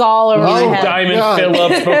Busta. Is all over my head. Diamond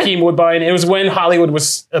Phillips, Bokeem Woodbine. It was when Hollywood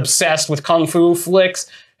was obsessed with kung fu flicks.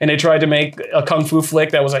 And they tried to make a kung fu flick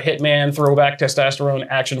that was a hitman, throwback, testosterone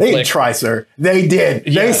action flick. They didn't try, sir. They did.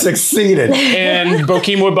 Yeah. They succeeded. And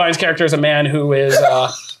Bokeem Woodbine's character is a man who is a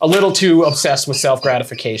little too obsessed with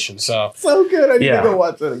self-gratification. So good. I need to go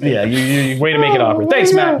watch it again. Yeah, you way to make it awkward.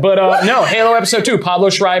 Thanks, Matt. But no, Halo Episode 2, Pablo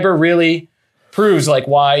Schreiber really proves like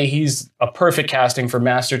why he's a perfect casting for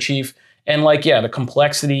Master Chief. And like, the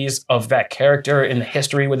complexities of that character and the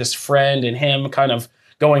history with his friend and him kind of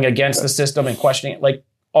going against the system and questioning it. Like,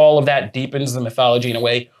 all of that deepens the mythology in a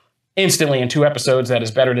way instantly in 2 episodes that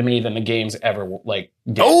is better to me than the games ever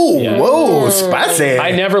did. Whoa, spicy.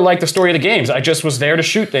 I never liked the story of the games. I just was there to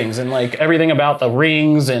shoot things, and like everything about the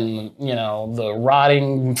rings and the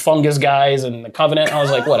rotting fungus guys and the Covenant. I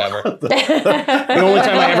was like, whatever. The only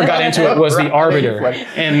time I ever got into it was the Arbiter,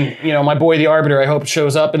 and my boy the Arbiter. I hope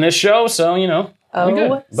shows up in this show. So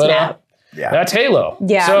Oh, but that's Halo.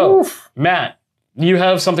 Yeah. So Matt. You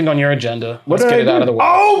have something on your agenda. Let's get it out of the way.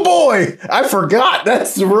 Oh boy, I forgot.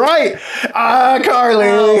 That's right. Carly.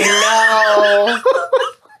 Oh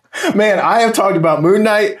no. Man, I have talked about Moon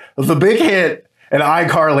Knight, The Big Hit, and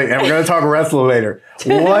iCarly, and we're going to talk wrestling later.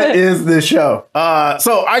 What is this show?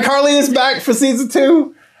 So iCarly is back for season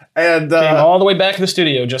 2. And came all the way back to the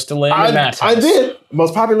studio just to land in Matt's house. I did.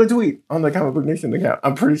 Most popular tweet on the Comic Book Nation account,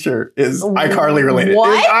 I'm pretty sure, is iCarly related.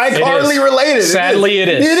 What? It's iCarly related. Sadly, it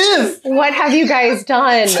is. It is. What have you guys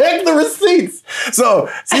done? Check the receipts. So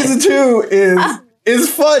season 2 is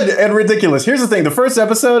fun and ridiculous. Here's the thing. The first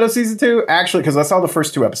episode of season 2, actually, because I saw the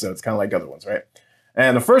first 2 episodes, kind of like other ones, right?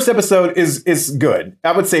 And the first episode is good.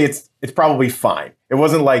 I would say it's probably fine. It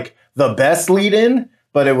wasn't like the best lead in,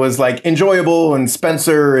 but it was like enjoyable, and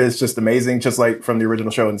Spencer is just amazing, just like from the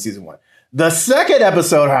original show in season 1. The second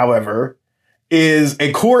episode, however, is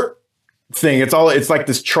a court thing. It's like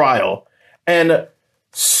this trial, and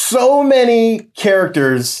so many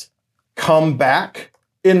characters come back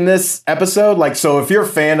in this episode. Like, so if you're a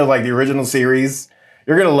fan of like the original series,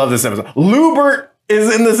 you're gonna love this episode. Lubert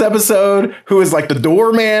is in this episode, who is like the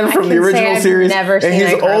doorman from the original series. I've never seen and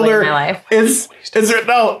he's older. in my life.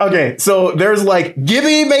 Okay. So there's like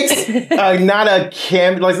Gibby makes not a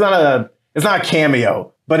it's not a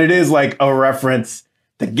cameo, but it is like a reference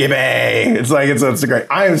to Gibby. It's great.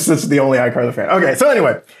 I am such the only iCarly fan. Okay, so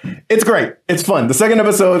anyway, it's great. It's fun. The second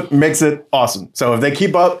episode makes it awesome. So if they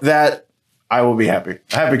keep up that, I will be happy.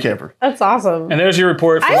 A happy camper. That's awesome. And there's your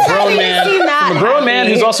report from a grown man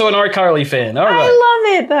who's also an iCarly fan. All right.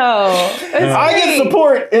 I love it though. I get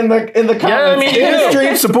support in the comments. Yeah, me too.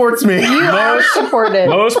 Industry supports me. You are supported.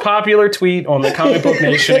 Most popular tweet on the Comic Book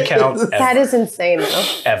Nation account ever. That is insane though.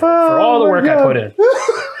 Ever. For all the work I put in.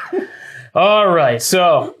 All right,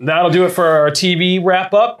 so that'll do it for our TV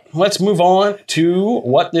wrap up. Let's move on to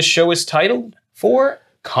what this show is titled for: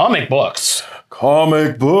 comic books.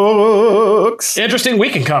 Comic books. Interesting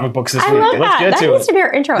week in comic books this week. Let's get that to needs it. to be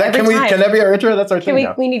our intro every time. Can that be our intro? That's our thing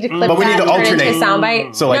now. We need to clip But we need to and turn it into alternate. a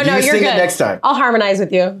soundbite. So like, no, you you're sing good. it next time. I'll harmonize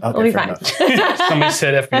with you. Okay, It'll be fair fine. Somebody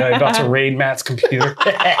said FBI about to raid Matt's computer.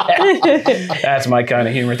 That's my kind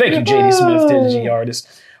of humor. Thank you, JD Smith, Digi artist.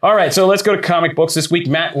 All right, so let's go to comic books this week.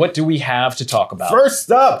 Matt, what do we have to talk about? First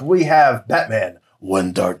up, we have Batman: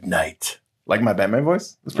 One Dark Night. Like my Batman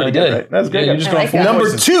voice? That's pretty good, right? That's good. Yeah, you're just going full Number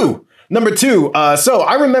voices. two. So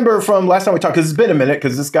I remember from last time we talked, because it's been a minute,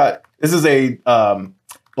 because this is a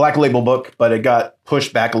Black Label book, but it got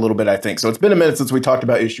pushed back a little bit, I think. So it's been a minute since we talked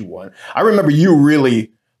about issue 1. I remember you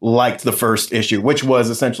really liked the first issue, which was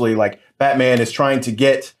essentially like Batman is trying to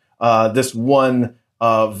get this one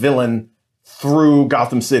villain through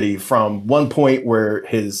Gotham City from one point where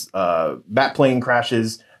his bat plane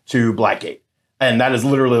crashes to Blackgate. And that is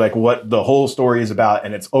literally like what the whole story is about.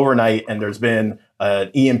 And it's overnight, and there's been an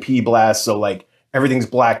EMP blast. So like everything's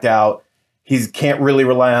blacked out. He can't really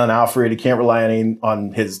rely on Alfred. He can't rely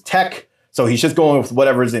on his tech. So he's just going with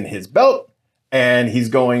whatever's in his belt. And he's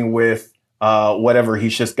going with whatever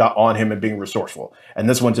he's just got on him and being resourceful. And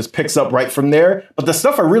this one just picks up right from there. But the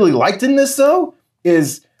stuff I really liked in this, though,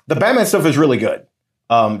 is the Batman stuff is really good.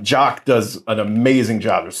 Jock does an amazing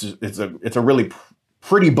job. It's a really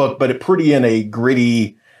pretty book, but pretty in a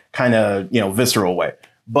gritty kind of, visceral way.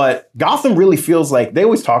 But Gotham really feels like, they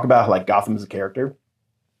always talk about like Gotham is a character,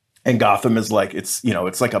 and Gotham is like, it's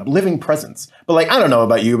like a living presence. But like, I don't know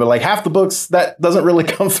about you, but like half the books that doesn't really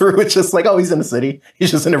come through. It's just like, oh, he's in a city. He's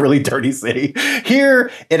just in a really dirty city. Here,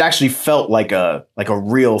 it actually felt like a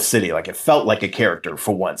real city. Like it felt like a character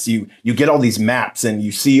for once. You get all these maps, and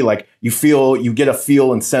you see like, you get a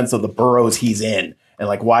feel and sense of the boroughs he's in, and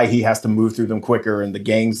like why he has to move through them quicker, and the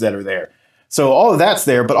gangs that are there. So all of that's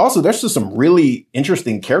there, but also there's just some really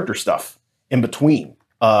interesting character stuff in between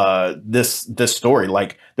this story.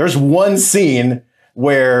 Like there's one scene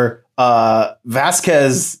where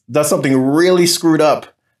Vasquez does something really screwed up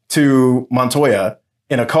to Montoya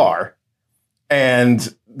in a car,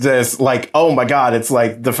 and this like, oh my God, it's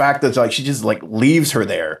like the fact that like she just like leaves her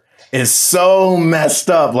there is so messed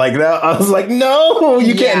up. Like that, I was like, no,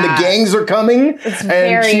 you can't. And the gangs are coming,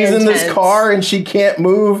 and she's in this car and she can't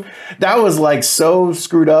move. That was like so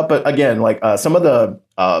screwed up. But again, like some of the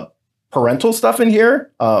parental stuff in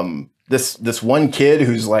here. This one kid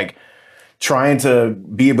who's like trying to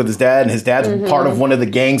be with his dad, and his dad's part of one of the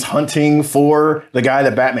gangs hunting for the guy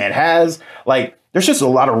that Batman has. Like, there's just a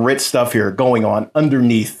lot of rich stuff here going on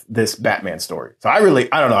underneath this Batman story. So I don't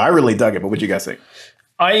know. I really dug it. But what you guys think?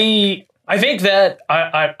 I think that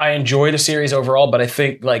I enjoy the series overall, but I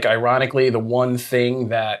think, like, ironically, the one thing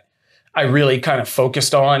that I really kind of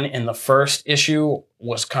focused on in the first issue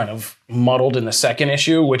was kind of muddled in the second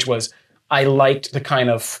issue, which was I liked the kind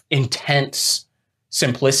of intense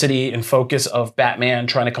simplicity and focus of Batman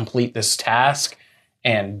trying to complete this task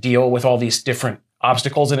and deal with all these different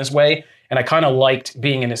obstacles in his way. And I kind of liked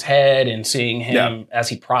being in his head and seeing him as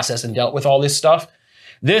he processed and dealt with all this stuff.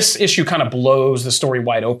 This issue kind of blows the story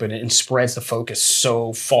wide open and spreads the focus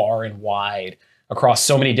so far and wide across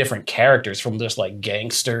so many different characters, from just like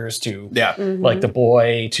gangsters to like the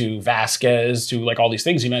boy to Vasquez to like all these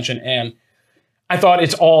things you mentioned. And I thought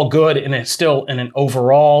it's all good, and it's still in an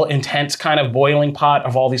overall intense kind of boiling pot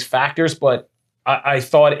of all these factors. But I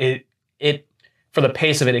thought it for the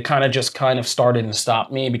pace of it, it kind of started and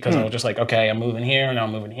stopped me, because I was just like, okay, I'm moving here, and now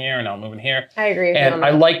I'm moving here, and now I'm moving here. I agree. And I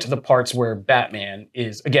liked the parts where Batman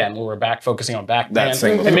is, again, where we're back focusing on Batman.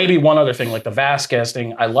 And maybe one other thing, like the Vasquez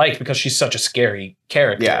thing, I liked because she's such a scary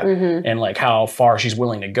character. And like how far she's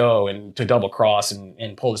willing to go and to double cross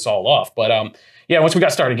and pull this all off. But once we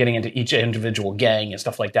got started getting into each individual gang and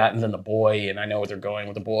stuff like that, and then the boy, and I know what they're going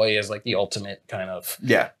with the boy is like the ultimate kind of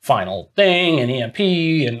final thing, and EMP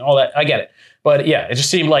and all that. I get it. But yeah, it just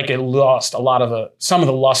seemed like it lost a lot of some of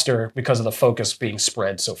the luster because of the focus being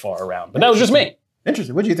spread so far around. But that was just me.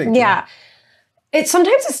 Interesting. What do you think? Yeah.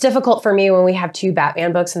 Sometimes it's difficult for me when we have 2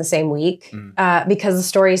 Batman books in the same week because the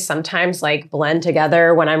stories sometimes like blend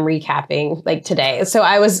together when I'm recapping like today. So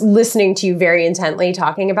I was listening to you very intently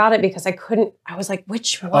talking about it because I was like,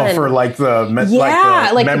 which one? Oh, for like the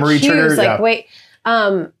memory the cues, trigger? Like, wait.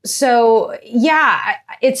 So yeah,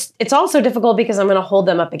 it's also difficult because I'm going to hold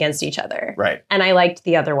them up against each other. Right. And I liked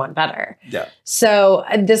the other one better. Yeah. So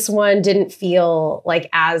this one didn't feel like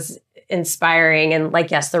as inspiring, and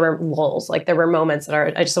like, yes, there were lulls, like there were moments that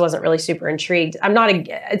I just wasn't really super intrigued.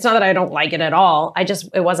 It's not that I don't like it at all.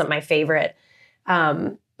 It wasn't my favorite.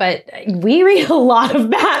 But we read a lot of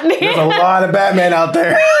Batman. There's a lot of Batman out there.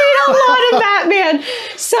 We read a lot of Batman.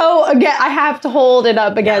 So again, I have to hold it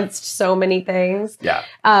up against so many things. Yeah.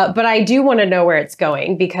 But I do want to know where it's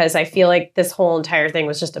going because I feel like this whole entire thing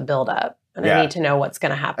was just a build-up, and I need to know what's going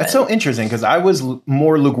to happen. That's so interesting because I was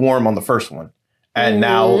more lukewarm on the first one. And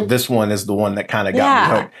now this one is the one that kind of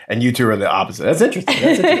got me hooked. And you two are the opposite. That's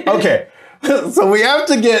interesting. Okay. So we have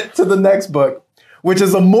to get to the next book, which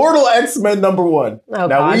is Immortal X-Men #1. Oh,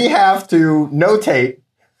 now we have to notate.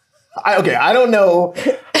 I don't know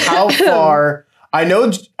how far. I know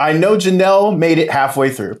Janelle made it halfway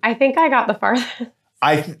through. I think I got the farthest.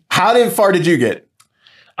 How far did you get?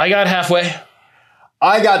 I got halfway.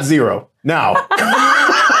 I got 0. Now,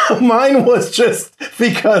 mine was just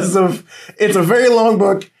because of it's a very long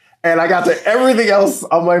book, and I got to everything else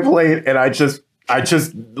on my plate, and I just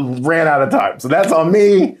ran out of time. So that's on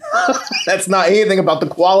me. That's not anything about the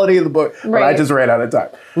quality of the book, but I just ran out of time.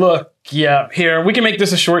 Look, here we can make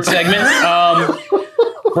this a short segment.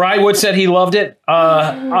 Brian Wood said he loved it.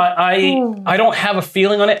 I don't have a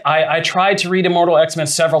feeling on it. I tried to read Immortal X-Men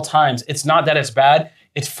several times. It's not that it's bad.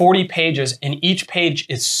 It's 40 pages, and each page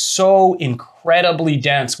is so incredibly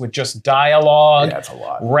dense with just dialogue, that's a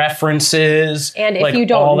lot. References. And if you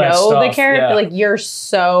don't know the character, like you're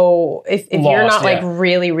so, if you're not like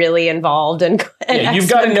really, really involved in you've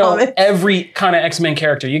got to know every kind of X-Men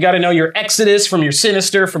character. You got to know your Exodus from your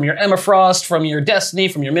Sinister, from your Emma Frost, from your Destiny,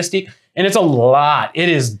 from your Mystique, and it's a lot. It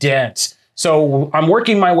is dense. So I'm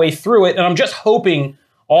working my way through it, and I'm just hoping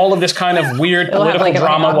all of this kind of weird political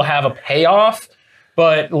drama will have a payoff.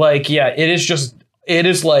 But like, it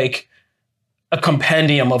is like a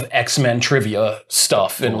compendium of X-Men trivia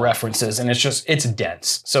stuff and references, and it's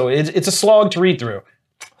dense. So it's a slog to read through.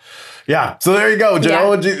 Yeah. So there you go,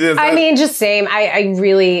 Joe. Yeah. I mean, just same.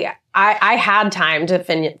 I had time to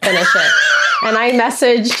finish it. And I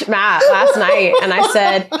messaged Matt last night and I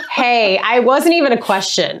said, hey, I wasn't even a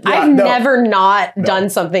question. I've never not done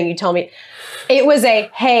something you tell me. It was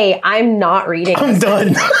hey, I'm not reading I'm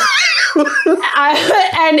done.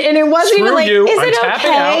 and it wasn't even like, is it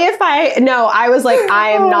okay if I was like, I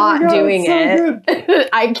am not doing it.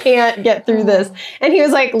 I can't get through this. And he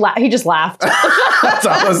was like, he just laughed. That's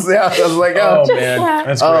awesome. Yeah. I was like, oh man,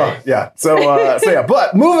 that's great. Yeah. So yeah,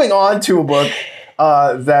 but moving on to a book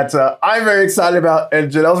that I'm very excited about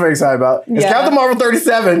and Janelle's very excited about is Captain Marvel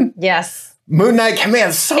 37. Yes. Moon Knight.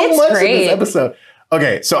 Man, so much in this episode.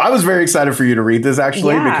 Okay, so I was very excited for you to read this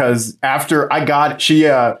actually because after I got she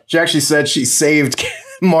actually said she saved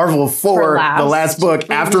Marvel for the last book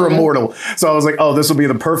after Immortal. So I was like, oh, this will be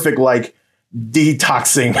the perfect like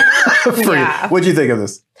detoxing for you. What'd you think of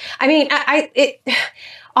this? I mean,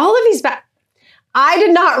 all of these I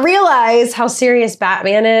did not realize how serious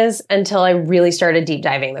Batman is until I really started deep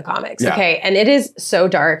diving the comics. Yeah. Okay, and it is so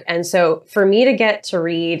dark, and so for me to get to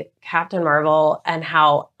read Captain Marvel and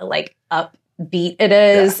how like upbeat it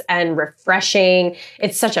is and refreshing.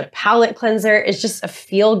 It's such a palate cleanser. It's just a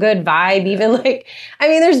feel-good vibe. Even like, I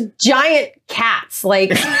mean, there's giant cats.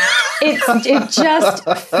 Like it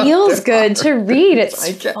just feels good to read.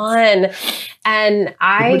 It's fun. And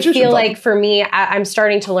I feel like for me, I'm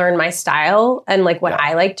starting to learn my style and like what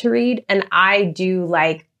I like to read. And I do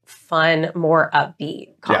like fun, more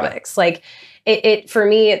upbeat comics. Like it for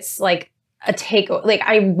me, it's like a like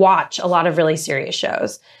I watch a lot of really serious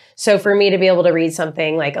shows. So for me to be able to read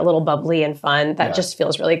something like a little bubbly and fun, that just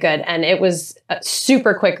feels really good. And it was a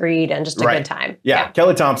super quick read and just a good time. Yeah.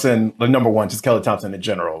 Kelly Thompson, the #1, just Kelly Thompson in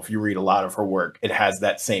general. If you read a lot of her work, it has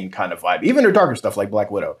that same kind of vibe. Even her darker stuff like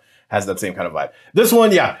Black Widow has that same kind of vibe. This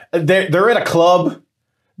one, they're at a club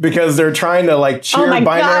because they're trying to like cheer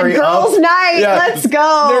Binary up. Girls' night, let's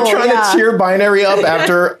go. They're trying to cheer Binary up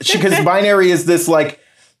after, because Binary is this like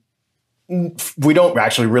we don't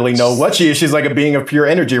actually really know what she is. She's like a being of pure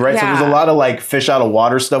energy, right? So there's a lot of like fish out of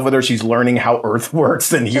water stuff with her. She's learning how Earth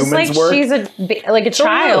works and just humans like work. She's a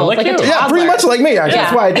child, like a toddler. Yeah, pretty much like me. Actually,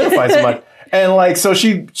 that's why I identify so much. And like, so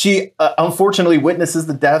she unfortunately witnesses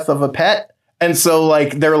the death of a pet. And so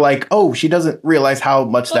like, they're like, oh, she doesn't realize how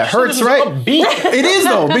much that hurts, right? It is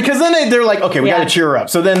though, because then they're like, okay, we got to cheer her up.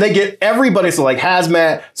 So then they get everybody. So like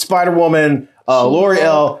Hazmat, Spider-Woman,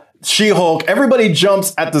 L'Oreal, She-Hulk, everybody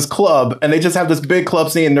jumps at this club and they just have this big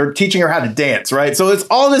club scene and they're teaching her how to dance, right? So it's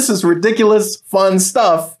all this is ridiculous, fun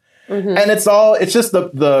stuff. And it's just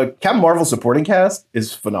the Captain Marvel supporting cast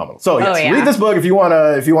is phenomenal. So yes, read this book if you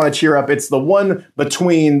wanna cheer up. It's the one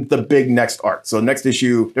between the big next arc. So next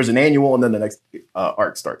issue, there's an annual and then the next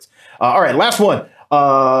arc starts. All right, last one.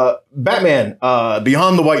 Batman,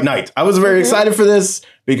 Beyond the White Knight. I was very excited for this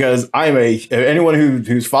because anyone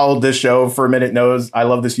who's followed this show for a minute knows I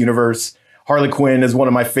love this universe. Harley Quinn is one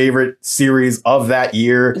of my favorite series of that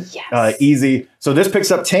year. Yes. Easy. So this picks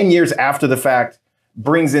up 10 years after the fact,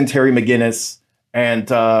 brings in Terry McGinnis and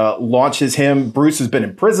launches him. Bruce has been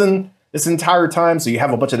in prison this entire time, so you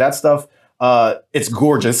have a bunch of that stuff. It's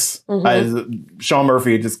gorgeous. Sean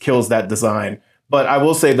Murphy just kills that design. But I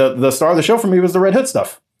will say the star of the show for me was the Red Hood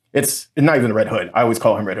stuff. It's not even the Red Hood. I always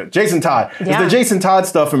call him Red Hood. Jason Todd. It's the Jason Todd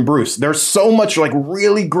stuff and Bruce. There's so much like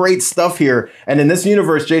really great stuff here. And in this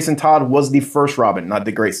universe, Jason Todd was the first Robin, not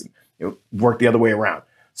Dick Grayson. It worked the other way around.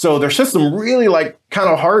 So there's just some really like kind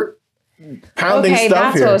of heart pounding stuff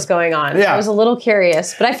that's here. what was going on. I was a little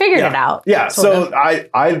curious, but I figured it out. Yeah, so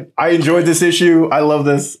I enjoyed this issue. I love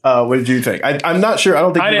this. What did you think? I'm not sure. I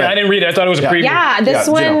don't think I didn't read it. I thought it was a preview. Yeah,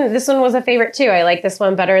 this one was a favorite too. I like this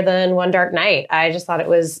one better than One Dark Night. I just thought it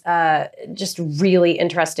was just really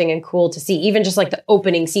interesting and cool to see. Even just like the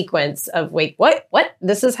opening sequence of wait, what?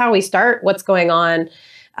 This is how we start. What's going on?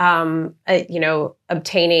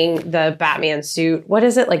 Obtaining the Batman suit. What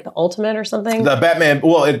is it, like the Ultimate or something? The Batman.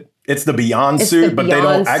 Well, it's the Beyond suit, but they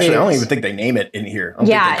don't actually. I don't even think they name it in here.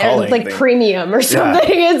 It's like premium or something.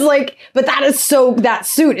 It's like, but that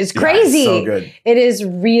suit is crazy. So good. It is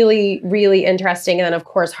really, really interesting. And then of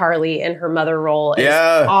course Harley in her mother role is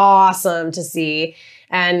awesome to see.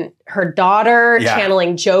 And her daughter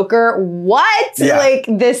channeling Joker. What? Yeah. Like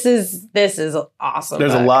this is awesome.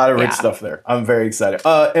 There's a lot of rich stuff there. I'm very excited.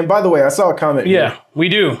 And by the way, I saw a comment. Yeah, we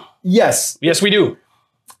do. Yes, we do.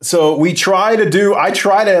 So I try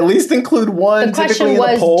to at least include one. The question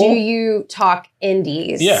was, do you talk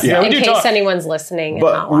indies? Yeah. In case anyone's listening.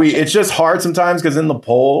 But it's just hard sometimes because in the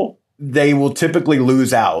poll, they will typically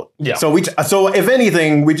lose out. Yeah. So if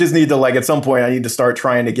anything, we just need to at some point, I need to start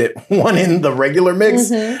trying to get one in the regular mix.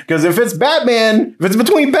 Because if it's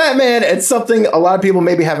between Batman and something a lot of people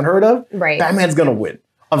maybe haven't heard of, Batman's going to win.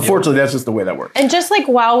 Unfortunately, that's just the way that works. And just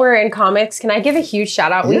while we're in comics, can I give a huge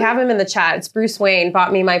shout out? We have him in the chat. It's Bruce Wayne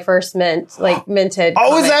bought me my first minted.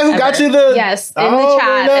 Oh, is that who got you the? Yes, in the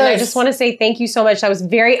chat. Nice. And I just want to say thank you so much. That was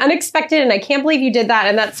very unexpected, and I can't believe you did that.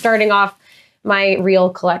 And that's starting off my real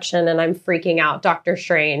collection, and I'm freaking out. Doctor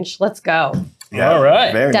Strange, let's go. Yeah, all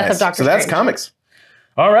right. Very Death nice. of Doctor So Strange. that's comics.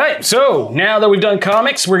 All right. So now that we've done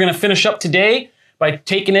comics, we're going to finish up today by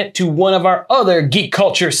taking it to one of our other geek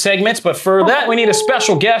culture segments. But for that, we need a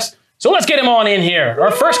special guest. So let's get him on in here.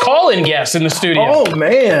 Our first call-in guest in the studio. Oh,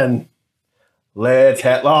 man. Wow.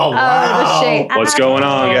 What's going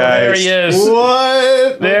on, guys? There he is.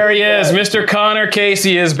 What? There he is. Mr. Connor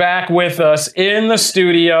Casey is back with us in the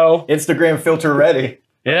studio. Instagram filter ready.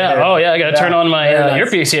 Yeah. Oh, yeah. I got to turn on my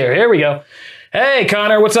earpiece here. Here we go. Hey,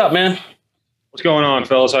 Connor. What's up, man? What's going on,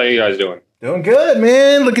 fellas? How you guys doing? Doing good,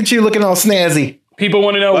 man. Look at you looking all snazzy. People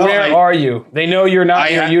want to know, where are you? They know you're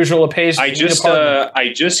not your usual pace. I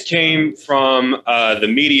just came from the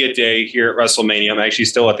media day here at WrestleMania. I'm actually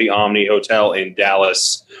still at the Omni Hotel in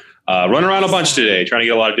Dallas. Running around a bunch today, trying to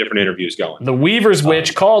get a lot of different interviews going. The Weaver's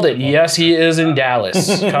Witch called it. Yes, he is in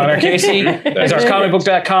Dallas. Connor Casey is our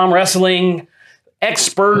comicbook.com wrestling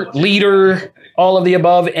expert, leader, all of the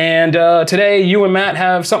above. And today, you and Matt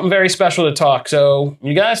have something very special to talk. So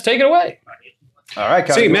you guys take it away. All right,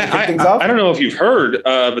 Connor. See, Matt, I don't know if you've heard,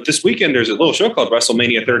 but this weekend there's a little show called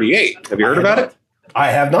WrestleMania 38. Have you heard about it?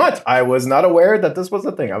 I have not. I was not aware that this was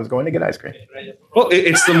a thing. I was going to get ice cream. Well,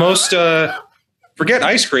 it's the most, forget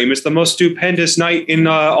ice cream, it's the most stupendous night in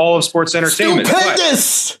all of sports entertainment.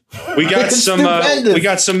 Stupendous! We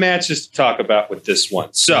got some matches to talk about with this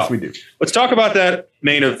one. So yes, we do. Let's talk about that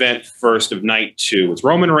main event first of night 2. It's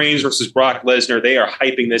Roman Reigns versus Brock Lesnar. They are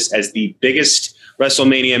hyping this as the biggest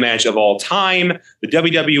WrestleMania match of all time. The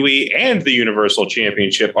WWE and the Universal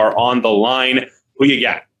Championship are on the line. Who you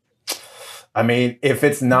got? I mean, if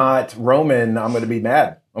it's not Roman, I'm going to be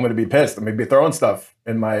mad. I'm going to be pissed. I'm going to be throwing stuff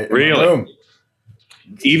in my Really? room.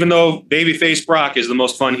 Even though babyface Brock is the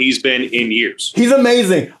most fun he's been in years. He's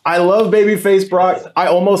amazing. I love babyface Brock. I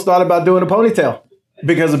almost thought about doing a ponytail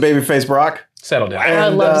because of babyface Brock. Settle down. And, I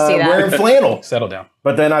would love to see that. Wearing flannel. Settle down.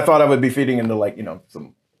 But then I thought I would be feeding into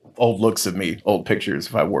some old looks of me, old pictures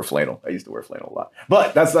if I wore flannel. I used to wear flannel a lot.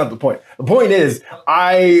 But that's not the point. The point is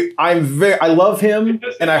I love him,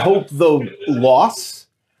 and I hope the loss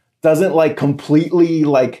doesn't completely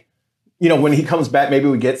when he comes back, maybe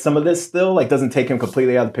we get some of this still, doesn't take him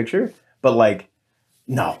completely out of the picture. But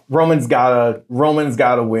no, Roman's gotta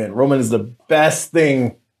win. Roman is the best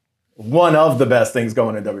thing, one of the best things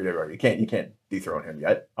going in WWE. You can't dethrone him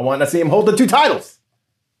yet. I want to see him hold the 2 titles.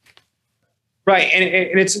 Right.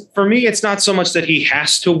 And it's, for me, it's not so much that he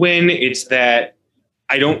has to win. It's that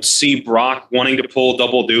I don't see Brock wanting to pull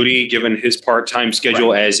double duty given his part-time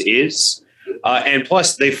schedule as is. And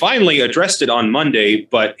plus, they finally addressed it on Monday,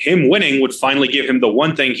 but him winning would finally give him the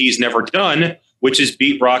one thing he's never done, which is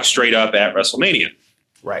beat Brock straight up at WrestleMania.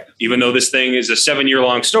 Right. Even though this thing is a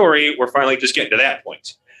 7-year-long story, we're finally just getting to that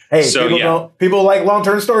point. Hey, so, people like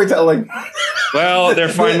long-term storytelling. Well, they're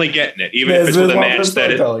finally getting it, even if it's with a match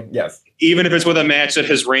yes. Even if it's with a match that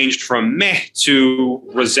has ranged from meh to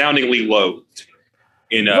resoundingly loathed.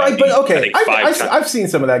 Right, but okay, I've seen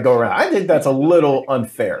some of that go around. I think that's a little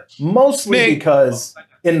unfair, mostly because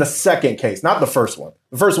in the second case, not the first one.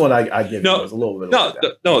 The first one I give you was a little bit.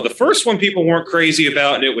 No, the first one people weren't crazy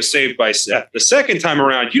about, and it was saved by Seth. The second time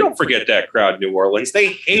around, you don't forget that crowd in New Orleans. They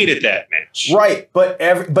hated that match. Right, but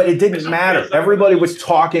it didn't matter. Everybody was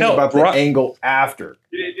talking about the angle after.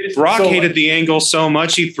 Brock hated the angle so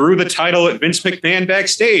much he threw the title at Vince McMahon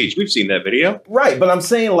backstage. We've seen that video. Right, but I'm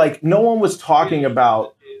saying no one was talking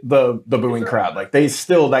about the booing crowd. They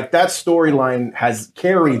still that storyline has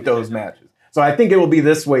carried those matches. So I think it will be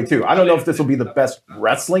this way too. I don't know if this will be the best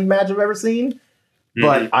wrestling match I've ever seen,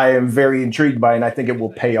 but I am very intrigued by it, and I think it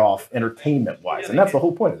will pay off entertainment wise. And that's the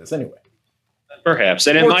whole point of this anyway. Perhaps.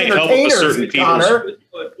 And it might help if a certain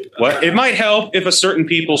it might help if a certain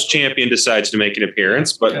people's champion decides to make an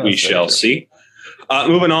appearance, but we shall see.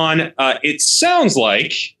 Moving on, it sounds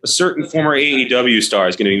like a certain former AEW star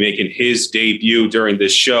is going to be making his debut during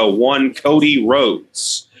this show, one Cody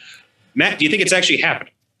Rhodes. Matt, do you think it's actually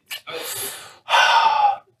happening?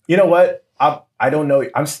 You know what? I don't know.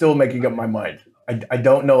 I'm still making up my mind. I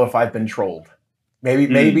don't know if I've been trolled.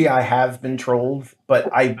 Maybe I have been trolled,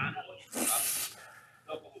 but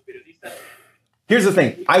here's the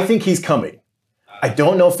thing. I think he's coming. I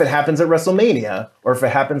don't know if it happens at WrestleMania or if it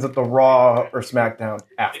happens at the Raw or SmackDown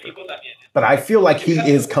after. But I feel like he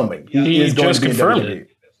is coming. He is going just to be confirmed in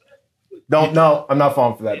WWE. No, I'm not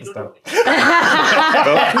falling for that this time.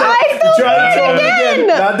 I Try to troll me again.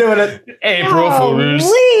 Not doing it. April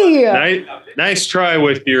Fools. Nice try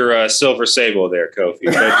with your silver sable there, Kofi.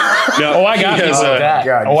 But, no, I got people with that.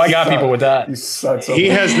 I got people with that. You suck so he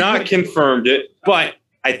much. has not confirmed it, but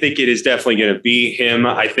I think it is definitely going to be him.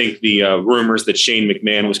 I think the rumors that Shane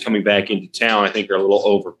McMahon was coming back into town, I think are a little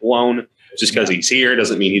overblown. Just because he's here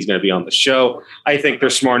doesn't mean he's going to be on the show. I think they're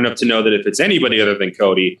smart enough to know that if it's anybody other than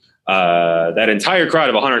Cody, that entire crowd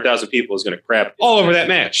of 100,000 people is going to crap all over that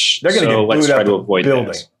match. They're going to get let's booed try out to the avoid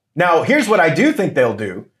building. that. Now, here's what I do think they'll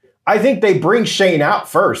do. I think they bring Shane out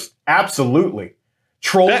first. Absolutely.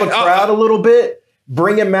 Troll the crowd a little bit,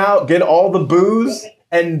 bring him out, get all the boos,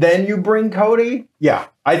 and then you bring Cody. Yeah,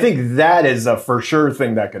 I think that is a for sure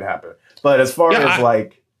thing that could happen. But as far as I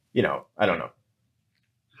don't know.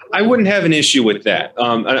 I wouldn't have an issue with that.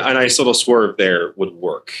 A nice little swerve there would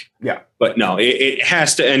work. Yeah. But no, it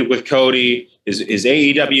has to end with Cody, his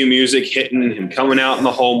AEW music hitting, him coming out in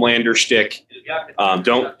the Homelander shtick.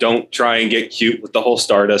 Don't try and get cute with the whole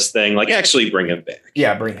Stardust thing. Actually bring him back.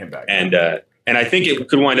 Yeah, bring him back. And I think it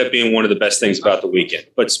could wind up being one of the best things about the weekend.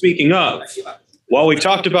 But speaking of, while we've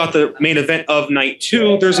talked about the main event of night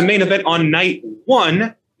 2, there's a main event on night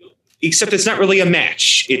 1. Except it's not really a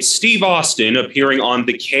match. It's Steve Austin appearing on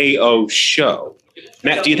the KO show.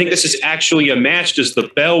 Matt, do you think this is actually a match? Does the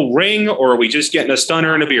bell ring, or are we just getting a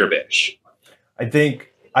stunner and a beer bitch?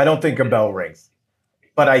 I don't think a bell rings.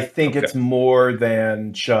 But I think it's more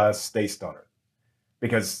than just a stunner.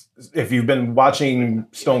 Because if you've been watching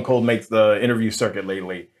Stone Cold make the interview circuit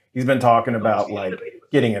lately, he's been talking about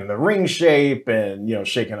getting in the ring shape and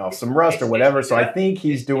shaking off some rust or whatever. So I think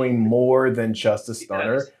he's doing more than just a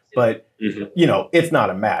stunner. But it's not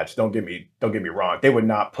a match. Don't get me wrong. They would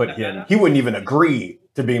not put him. He wouldn't even agree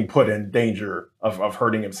to being put in danger of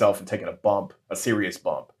hurting himself and taking a serious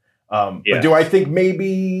bump. But do I think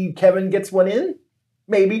maybe Kevin gets one in?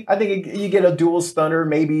 Maybe. I think you get a dual stunner,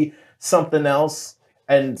 maybe something else,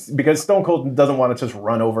 And because Stone Cold doesn't want to just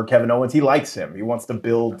run over Kevin Owens, he likes him. He wants to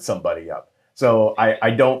build somebody up. So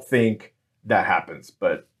I don't think that happens,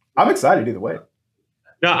 but I'm excited either way.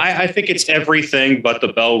 No, I think it's everything but the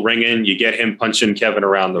bell ringing. You get him punching Kevin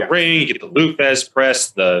around the ring. You get the Lou Thesz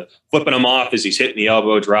press, the flipping him off as he's hitting the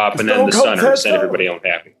elbow drop, and then the stunner to send everybody home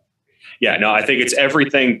happy. Yeah, no, I think it's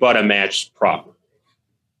everything but a match proper.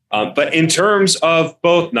 But in terms of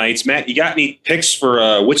both nights, Matt, you got any picks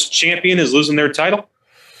for which champion is losing their title?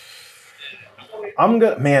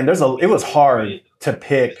 It was hard to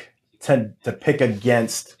pick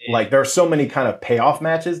against. Like, there are so many kind of payoff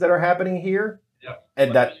matches that are happening here.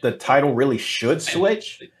 And that the title really should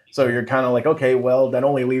switch. So you're kind of like, okay, well, that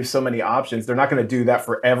only leaves so many options. They're not going to do that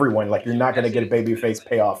for everyone. Like, you're not going to get a babyface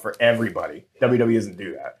payoff for everybody. WWE doesn't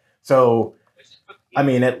do that. So, I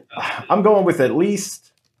mean, I'm going with at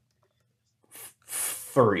least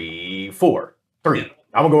three. I'm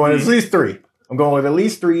going with at least three. I'm going with at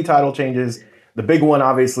least 3 title changes. The big one,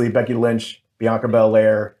 obviously, Becky Lynch, Bianca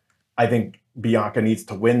Belair. I think Bianca needs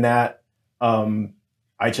to win that.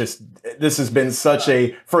 This has been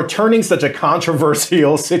turning such a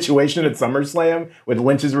controversial situation at SummerSlam with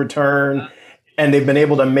Lynch's return, and they've been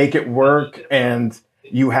able to make it work. And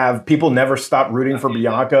you have people never stop rooting for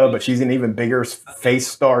Bianca, but she's an even bigger face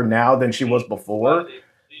star now than she was before.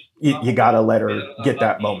 You got to let her get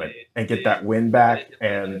that moment and get that win back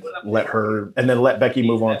and then let Becky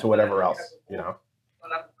move on to whatever else, you know?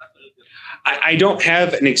 I don't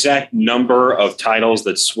have an exact number of titles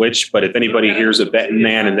that switch, but if anybody here's a betting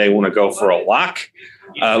man and they want to go for a lock,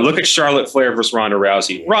 look at Charlotte Flair versus Ronda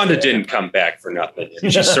Rousey. Ronda didn't come back for nothing.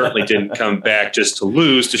 And she certainly didn't come back just to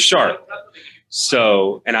lose to Charlotte.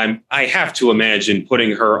 So, and I have to imagine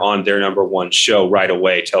putting her on their number one show right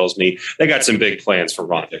away tells me they got some big plans for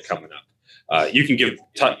Ronda coming up. You can give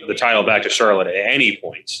the title back to Charlotte at any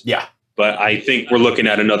point. Yeah. But I think we're looking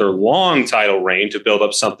at another long title reign to build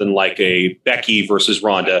up something like a Becky versus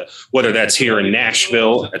Ronda, whether that's here in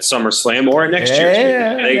Nashville at SummerSlam or at next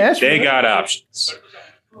year's. They got options.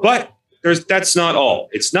 But that's not all.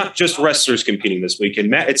 It's not just wrestlers competing this weekend,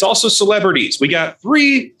 Matt. It's also celebrities. We got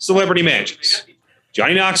 3 celebrity matches.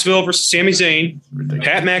 Johnny Knoxville versus Sami Zayn,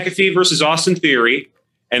 Pat McAfee versus Austin Theory,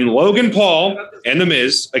 and Logan Paul and The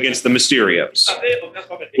Miz against the Mysterios.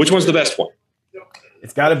 Which one's the best one?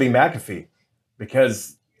 It's got to be McAfee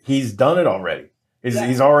because he's done it already.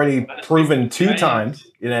 He's already proven 2 times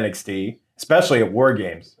in NXT, especially at War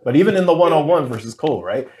Games, but even in the one-on-one versus Cole,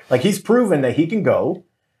 right? Like, he's proven that he can go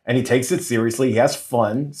and he takes it seriously. He has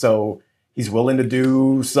fun, so he's willing to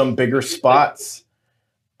do some bigger spots.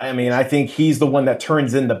 I mean, I think he's the one that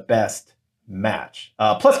turns in the best match.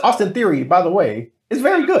 Plus, Austin Theory, by the way, is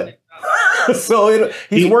very good. So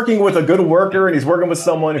he's working with a good worker, and he's working with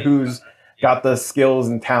someone who's got the skills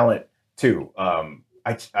and talent too.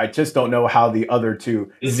 I just don't know how the other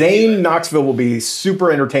 2. Zayn Knoxville will be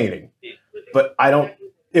super entertaining, but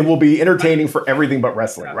it will be entertaining for everything but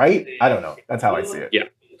wrestling, right? I don't know. That's how I see it. Yeah.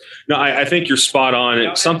 No, I think you're spot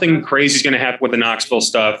on. Something crazy is going to happen with the Knoxville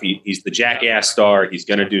stuff. He's the jackass star. He's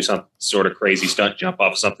going to do some sort of crazy stunt, jump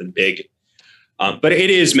off something big. But it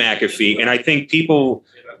is McAfee, and I think people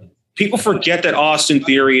forget that Austin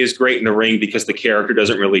Theory is great in the ring because the character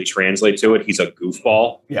doesn't really translate to it. He's a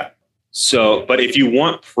goofball. Yeah. So, but if you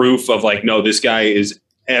want proof of like, no, this guy is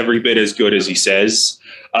every bit as good as he says,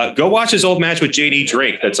 go watch his old match with JD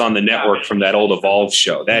Drake that's on the network from that old Evolve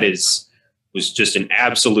show. That was just an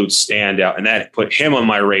absolute standout, and that put him on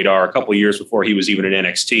my radar a couple of years before he was even in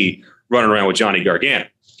NXT, running around with Johnny Gargano.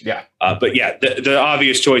 Yeah. But yeah, the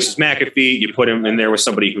obvious choice is McAfee. You put him in there with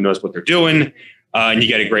somebody who knows what they're doing. And you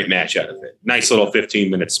get a great match out of it. Nice little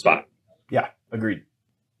 15-minute spot. Yeah, agreed.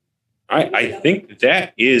 All right, I think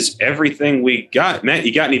that is everything we got. Matt,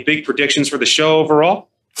 you got any big predictions for the show overall?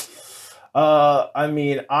 I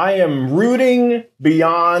mean, I am rooting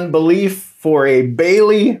beyond belief for a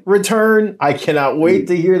Bayley return. I cannot wait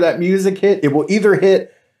to hear that music hit. It will either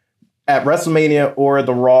hit at WrestleMania or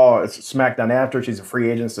the Raw SmackDown after. She's a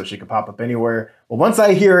free agent, so she can pop up anywhere. Well, once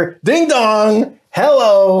I hear ding dong,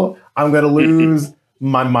 hello, I'm going to lose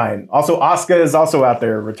my mind. Also, Asuka is also out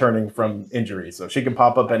there returning from injury, so she can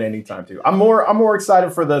pop up at any time too. I'm more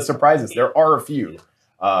excited for the surprises. There are a few,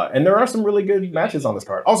 and there are some really good matches on this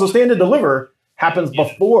card. Also, Stand and Deliver happens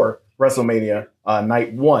before WrestleMania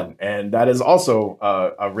night 1, and that is also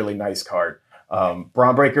a really nice card.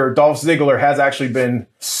 Braun Breaker, Dolph Ziggler has actually been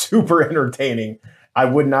super entertaining. I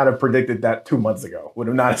would not have predicted that 2 months ago. Would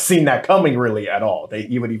have not seen that coming really at all.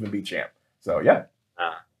 He would even be champ. So yeah.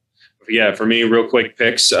 Yeah, for me, real quick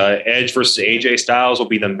picks. Edge versus AJ Styles will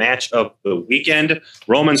be the match of the weekend.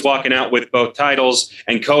 Roman's walking out with both titles,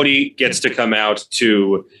 and Cody gets to come out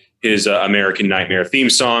to his American Nightmare theme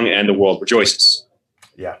song, and the world rejoices.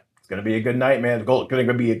 Yeah, it's going to be a good night, man. It's going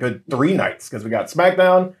to be a good 3 nights because we got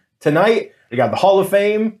SmackDown tonight. We got the Hall of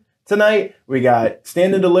Fame tonight. We got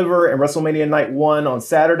Stand and Deliver and WrestleMania Night 1 on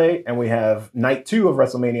Saturday. And we have Night 2 of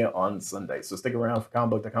WrestleMania on Sunday. So stick around for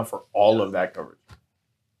comicbook.com for all of that coverage.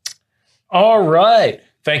 All right.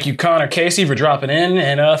 Thank you, Connor Casey, for dropping in.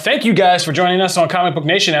 And thank you guys for joining us on Comic Book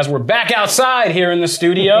Nation as we're back outside here in the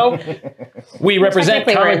studio. We represent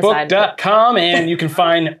comicbook.com, and you can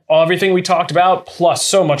find everything we talked about, plus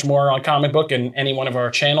so much more on Comic Book and any one of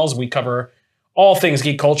our channels. We cover all things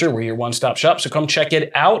geek culture. We're your one-stop shop, so come check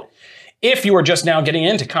it out. If you are just now getting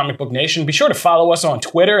into Comic Book Nation, be sure to follow us on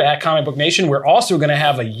Twitter at Comic Book Nation. We're also going to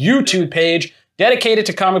have a YouTube page dedicated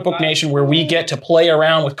to Comic Book Nation where we get to play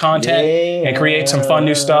around with content and create some fun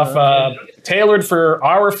new stuff tailored for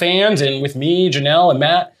our fans, and with me, Janelle, and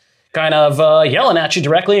Matt kind of yelling at you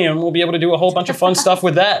directly, and we'll be able to do a whole bunch of fun stuff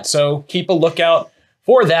with that. So keep a lookout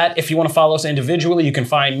for that. If you want to follow us individually, you can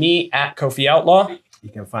find me at Kofi Outlaw. You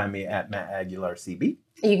can find me at Matt Aguilar CB.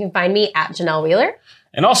 You can find me at Janelle Wheeler.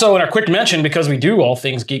 And also, in our quick mention, because we do all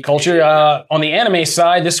things geek culture, on the anime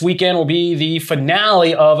side, this weekend will be the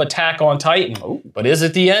finale of Attack on Titan. Oh. But is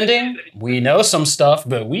it the ending? We know some stuff,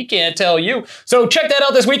 but we can't tell you. So check that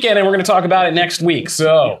out this weekend, and we're going to talk about it next week.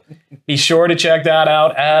 So be sure to check that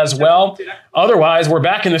out as well. Otherwise, we're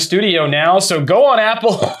back in the studio now, so go on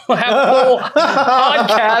Apple Podcast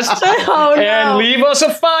and leave us a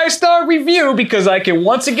 5-star review, because I can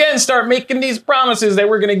once again start making these promises that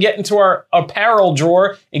we're going to get into our apparel drawer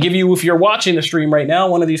and give you, if you're watching the stream right now,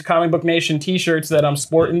 one of these Comic Book Nation t-shirts that I'm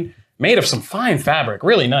sporting, made of some fine fabric,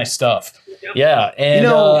 really nice stuff. Yeah, and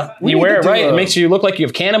you wear it right. It makes you look like you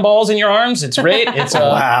have cannonballs in your arms. It's great. It's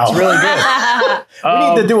wow. It's really good. We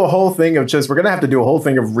need to do a whole thing of we're going to have to do a whole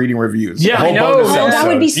thing of reading reviews. Yeah, I know. That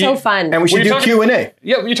would be so fun. And we should do Q&A.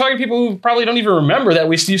 Yeah, you're talking to people who probably don't even remember that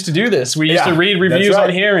we used to do this. We used to read reviews on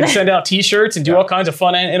here and send out t-shirts and do all kinds of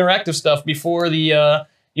fun and interactive stuff before the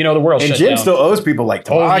the world shut down. And Jim still owes people like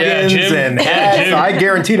toboggans and hats. So I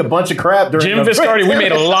guaranteed a bunch of crap during Jim Viscardi, we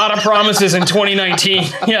made a lot of promises in 2019.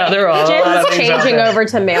 Yeah, there are a lot of things changing over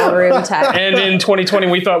to mailroom tech. And in 2020,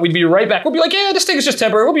 we thought we'd be right back. We'll be like, yeah, this thing is just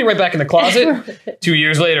temporary. We'll be right back in the closet. 2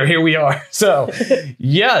 years later, here we are. So,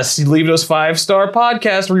 yes, leave those 5-star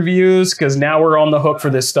podcast reviews, because now we're on the hook for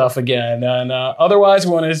this stuff again. And otherwise,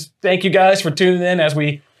 we want to thank you guys for tuning in as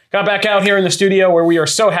we got back out here in the studio where we are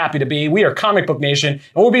so happy to be. We are Comic Book Nation, and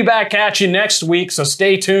we'll be back at you next week, so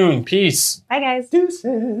stay tuned. Peace. Bye, guys.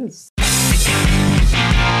 Deuces.